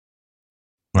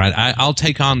 Right. I'll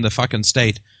take on the fucking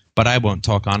state, but I won't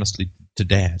talk honestly to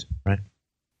Dad, right?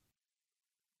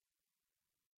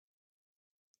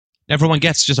 Everyone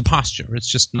gets just a posture. It's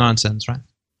just nonsense, right?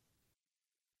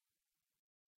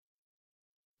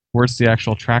 Where's the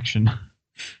actual traction?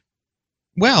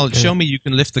 Well, show me you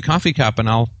can lift the coffee cup and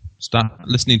I'll start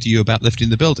listening to you about lifting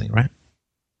the building, right?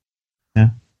 Yeah.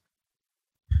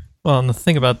 Well, and the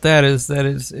thing about that is that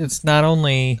it's not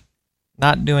only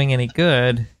not doing any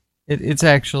good, it's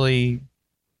actually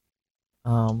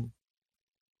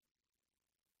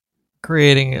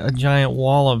creating a giant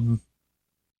wall of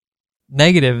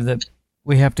negative that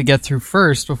we have to get through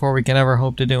first before we can ever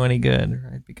hope to do any good,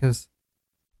 right? Because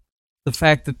the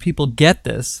fact that people get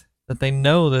this, that they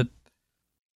know that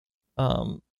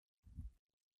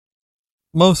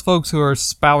most folks who are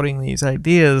spouting these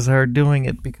ideas are doing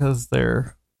it because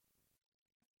they're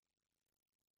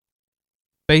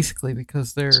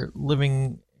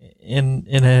living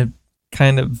in a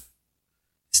kind of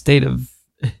state of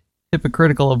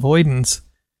hypocritical avoidance.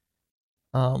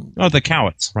 The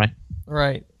cowards, right?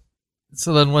 Right.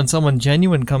 So then when someone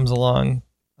genuine comes along,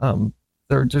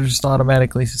 they're just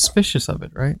automatically suspicious of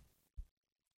it, right?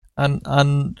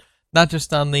 On not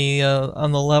just on the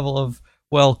level of,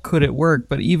 well, could it work,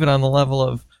 but even on the level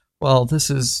of, well, this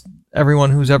is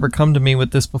everyone who's ever come to me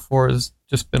with this before has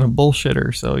just been a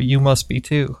bullshitter, so you must be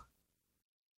too.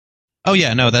 Oh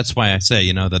yeah, no, that's why I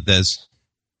say, that there's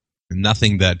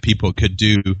nothing that people could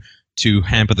do to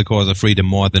hamper the cause of freedom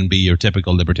more than be your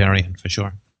typical libertarian, for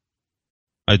sure.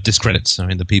 It discredits,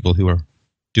 the people who are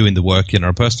doing the work in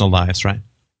our personal lives, right?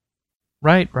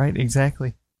 Right,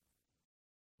 exactly.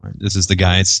 This is the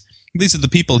guys. These are the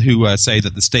people who say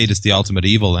that the state is the ultimate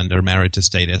evil and are married to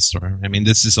statists.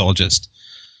 This is all just.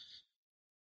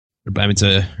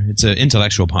 It's an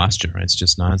intellectual posture. It's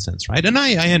just nonsense, right? And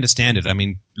I understand it.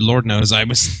 Lord knows I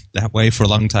was that way for a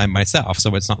long time myself.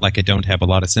 So it's not like I don't have a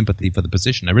lot of sympathy for the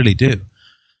position. I really do.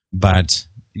 But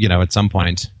at some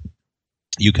point,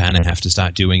 you kind of have to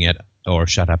start doing it or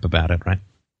shut up about it, right?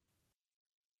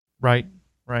 Right.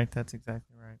 That's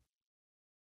exactly right.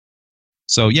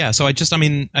 So yeah, I just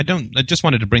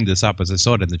wanted to bring this up as I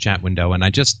saw it in the chat window, and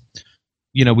I just,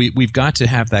 we've got to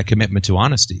have that commitment to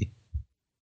honesty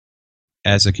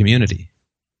as a community,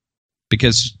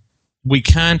 because we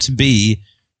can't be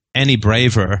any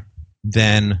braver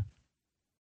than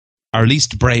our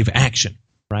least brave action,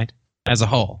 right? As a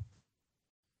whole.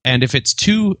 And if it's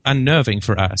too unnerving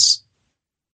for us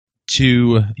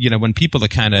to, when people are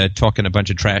kind of talking a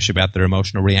bunch of trash about their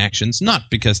emotional reactions, not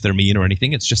because they're mean or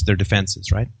anything, it's just their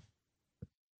defenses, right?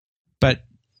 But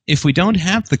if we don't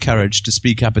have the courage to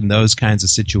speak up in those kinds of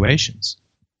situations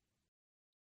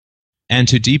and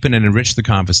to deepen and enrich the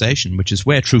conversation, which is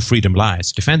where true freedom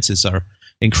lies, defenses are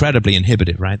incredibly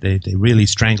inhibited, right? They really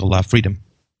strangle our freedom.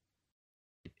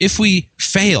 If we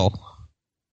fail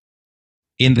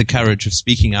in the courage of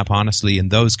speaking up honestly in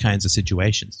those kinds of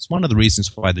situations, it's one of the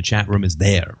reasons why the chat room is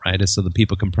there, right? Is so that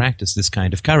people can practice this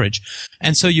kind of courage.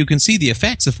 And so you can see the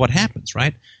effects of what happens,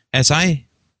 right? As I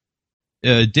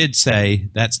did say,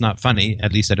 that's not funny,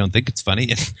 at least I don't think it's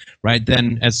funny, right?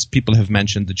 Then, as people have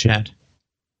mentioned, the chat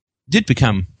did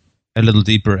become a little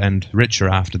deeper and richer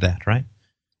after that, right?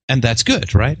 And that's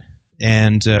good, right?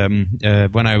 And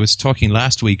when I was talking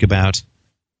last week about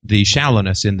the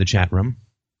shallowness in the chat room,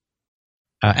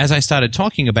 as I started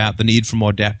talking about the need for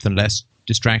more depth and less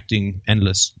distracting,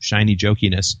 endless, shiny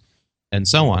jokiness, and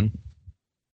so on,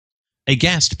 a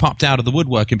guest popped out of the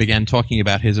woodwork and began talking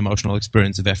about his emotional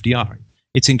experience of FDR.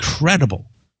 It's incredible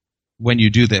when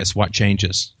you do this, what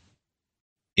changes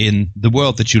in the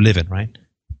world that you live in, right?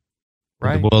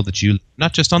 Right. The world that you,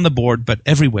 not just on the board, but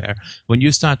everywhere. When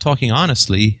you start talking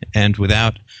honestly and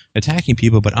without attacking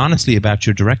people, but honestly about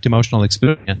your direct emotional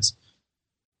experience,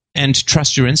 and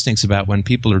trust your instincts about when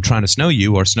people are trying to snow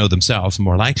you or snow themselves,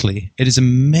 more likely, it is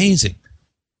amazing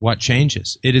what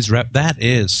changes. That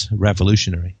is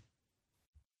revolutionary.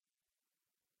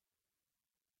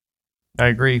 I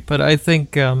agree, but I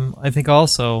think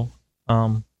also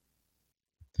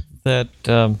that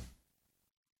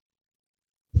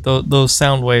those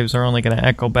sound waves are only going to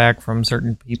echo back from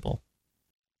certain people,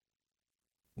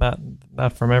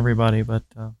 not from everybody, but.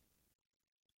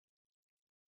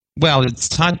 Well,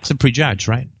 it's hard to prejudge,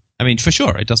 right? For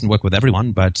sure, it doesn't work with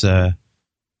everyone, but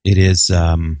it is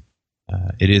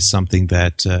something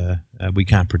that we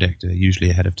can't predict usually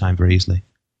ahead of time very easily.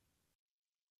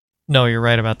 No, you're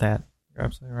right about that. You're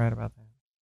absolutely right about that.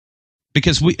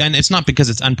 Because and it's not because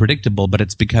it's unpredictable, but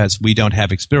it's because we don't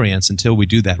have experience. Until we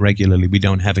do that regularly, we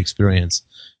don't have experience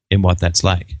in what that's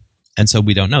like. And so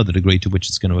we don't know the degree to which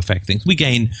it's going to affect things. We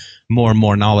gain more and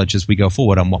more knowledge as we go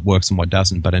forward on what works and what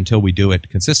doesn't. But until we do it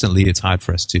consistently, it's hard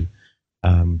for us to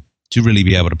really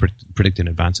be able to predict in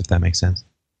advance, if that makes sense.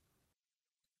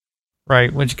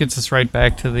 Right, which gets us right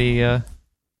back to the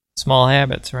small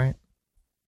habits, right?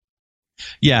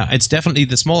 Yeah, it's definitely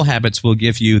the small habits will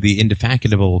give you the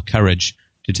indefatigable courage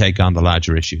to take on the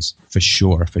larger issues. For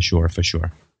sure.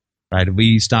 Right, if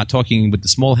we start talking with the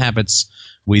small habits,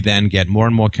 we then get more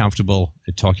and more comfortable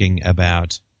at talking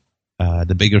about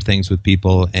the bigger things with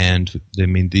people. And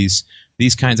these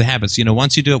kinds of habits,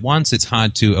 once you do it once, it's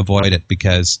hard to avoid it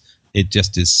because it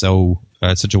just is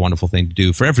such a wonderful thing to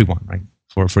do for everyone, right?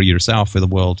 For yourself, for the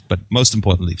world, but most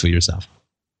importantly for yourself.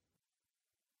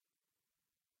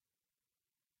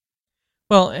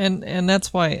 Well, and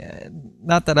that's why,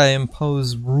 not that I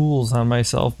impose rules on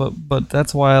myself, but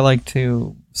that's why I like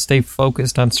to stay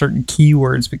focused on certain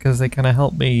keywords, because they kind of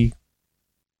help me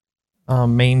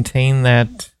maintain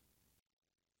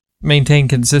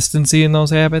consistency in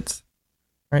those habits,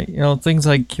 right? Things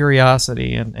like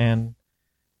curiosity and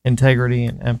integrity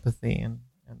and empathy and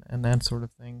that sort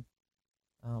of thing.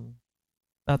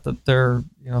 Not that they're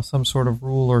some sort of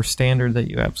rule or standard that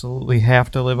you absolutely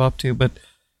have to live up to, but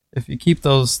if you keep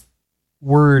those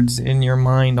words in your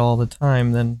mind all the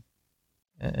time, then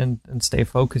and stay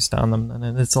focused on them,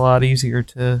 then it's a lot easier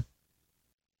to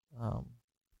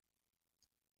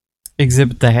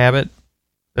exhibit the habit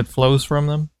that flows from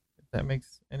them. If that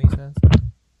makes any sense.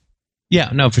 Yeah,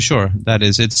 no, for sure. That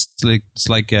is, it's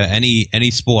like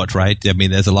any sport, right? I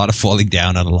mean, there's a lot of falling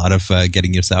down and a lot of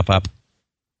getting yourself up.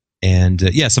 And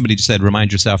yeah, somebody just said,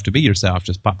 "Remind yourself to be yourself."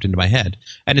 Just popped into my head,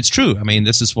 and it's true. I mean,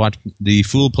 this is what the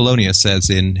fool Polonius says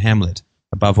in Hamlet: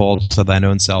 "Above all, to thine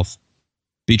own self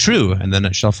be true, and then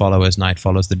it shall follow as night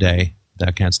follows the day. Thou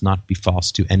canst not be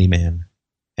false to any man."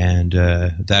 And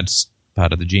that's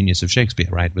part of the genius of Shakespeare,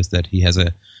 right? Was that he has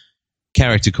a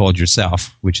character called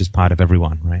yourself, which is part of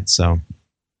everyone, right? So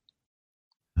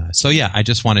yeah, I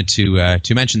just wanted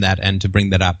to mention that and to bring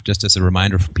that up just as a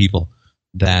reminder for people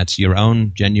that your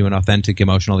own genuine, authentic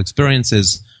emotional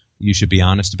experiences, you should be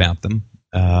honest about them,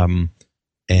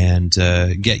 and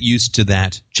get used to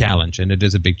that challenge. And it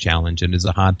is a big challenge, and it is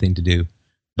a hard thing to do,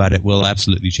 but it will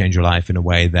absolutely change your life in a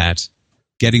way that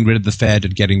getting rid of the Fed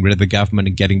and getting rid of the government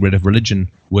and getting rid of religion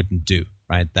wouldn't do,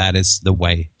 right? That is the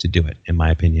way to do it, in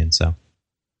my opinion. So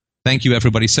thank you,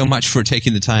 everybody, so much for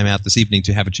taking the time out this evening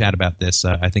to have a chat about this.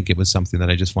 I think it was something that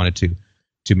I just wanted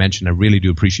to mention. I really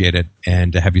do appreciate it,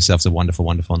 and have yourselves a wonderful,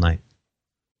 wonderful night.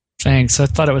 Thanks. I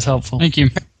thought it was helpful. Thank you.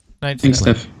 Night, Thanks,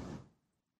 Steph. Steph.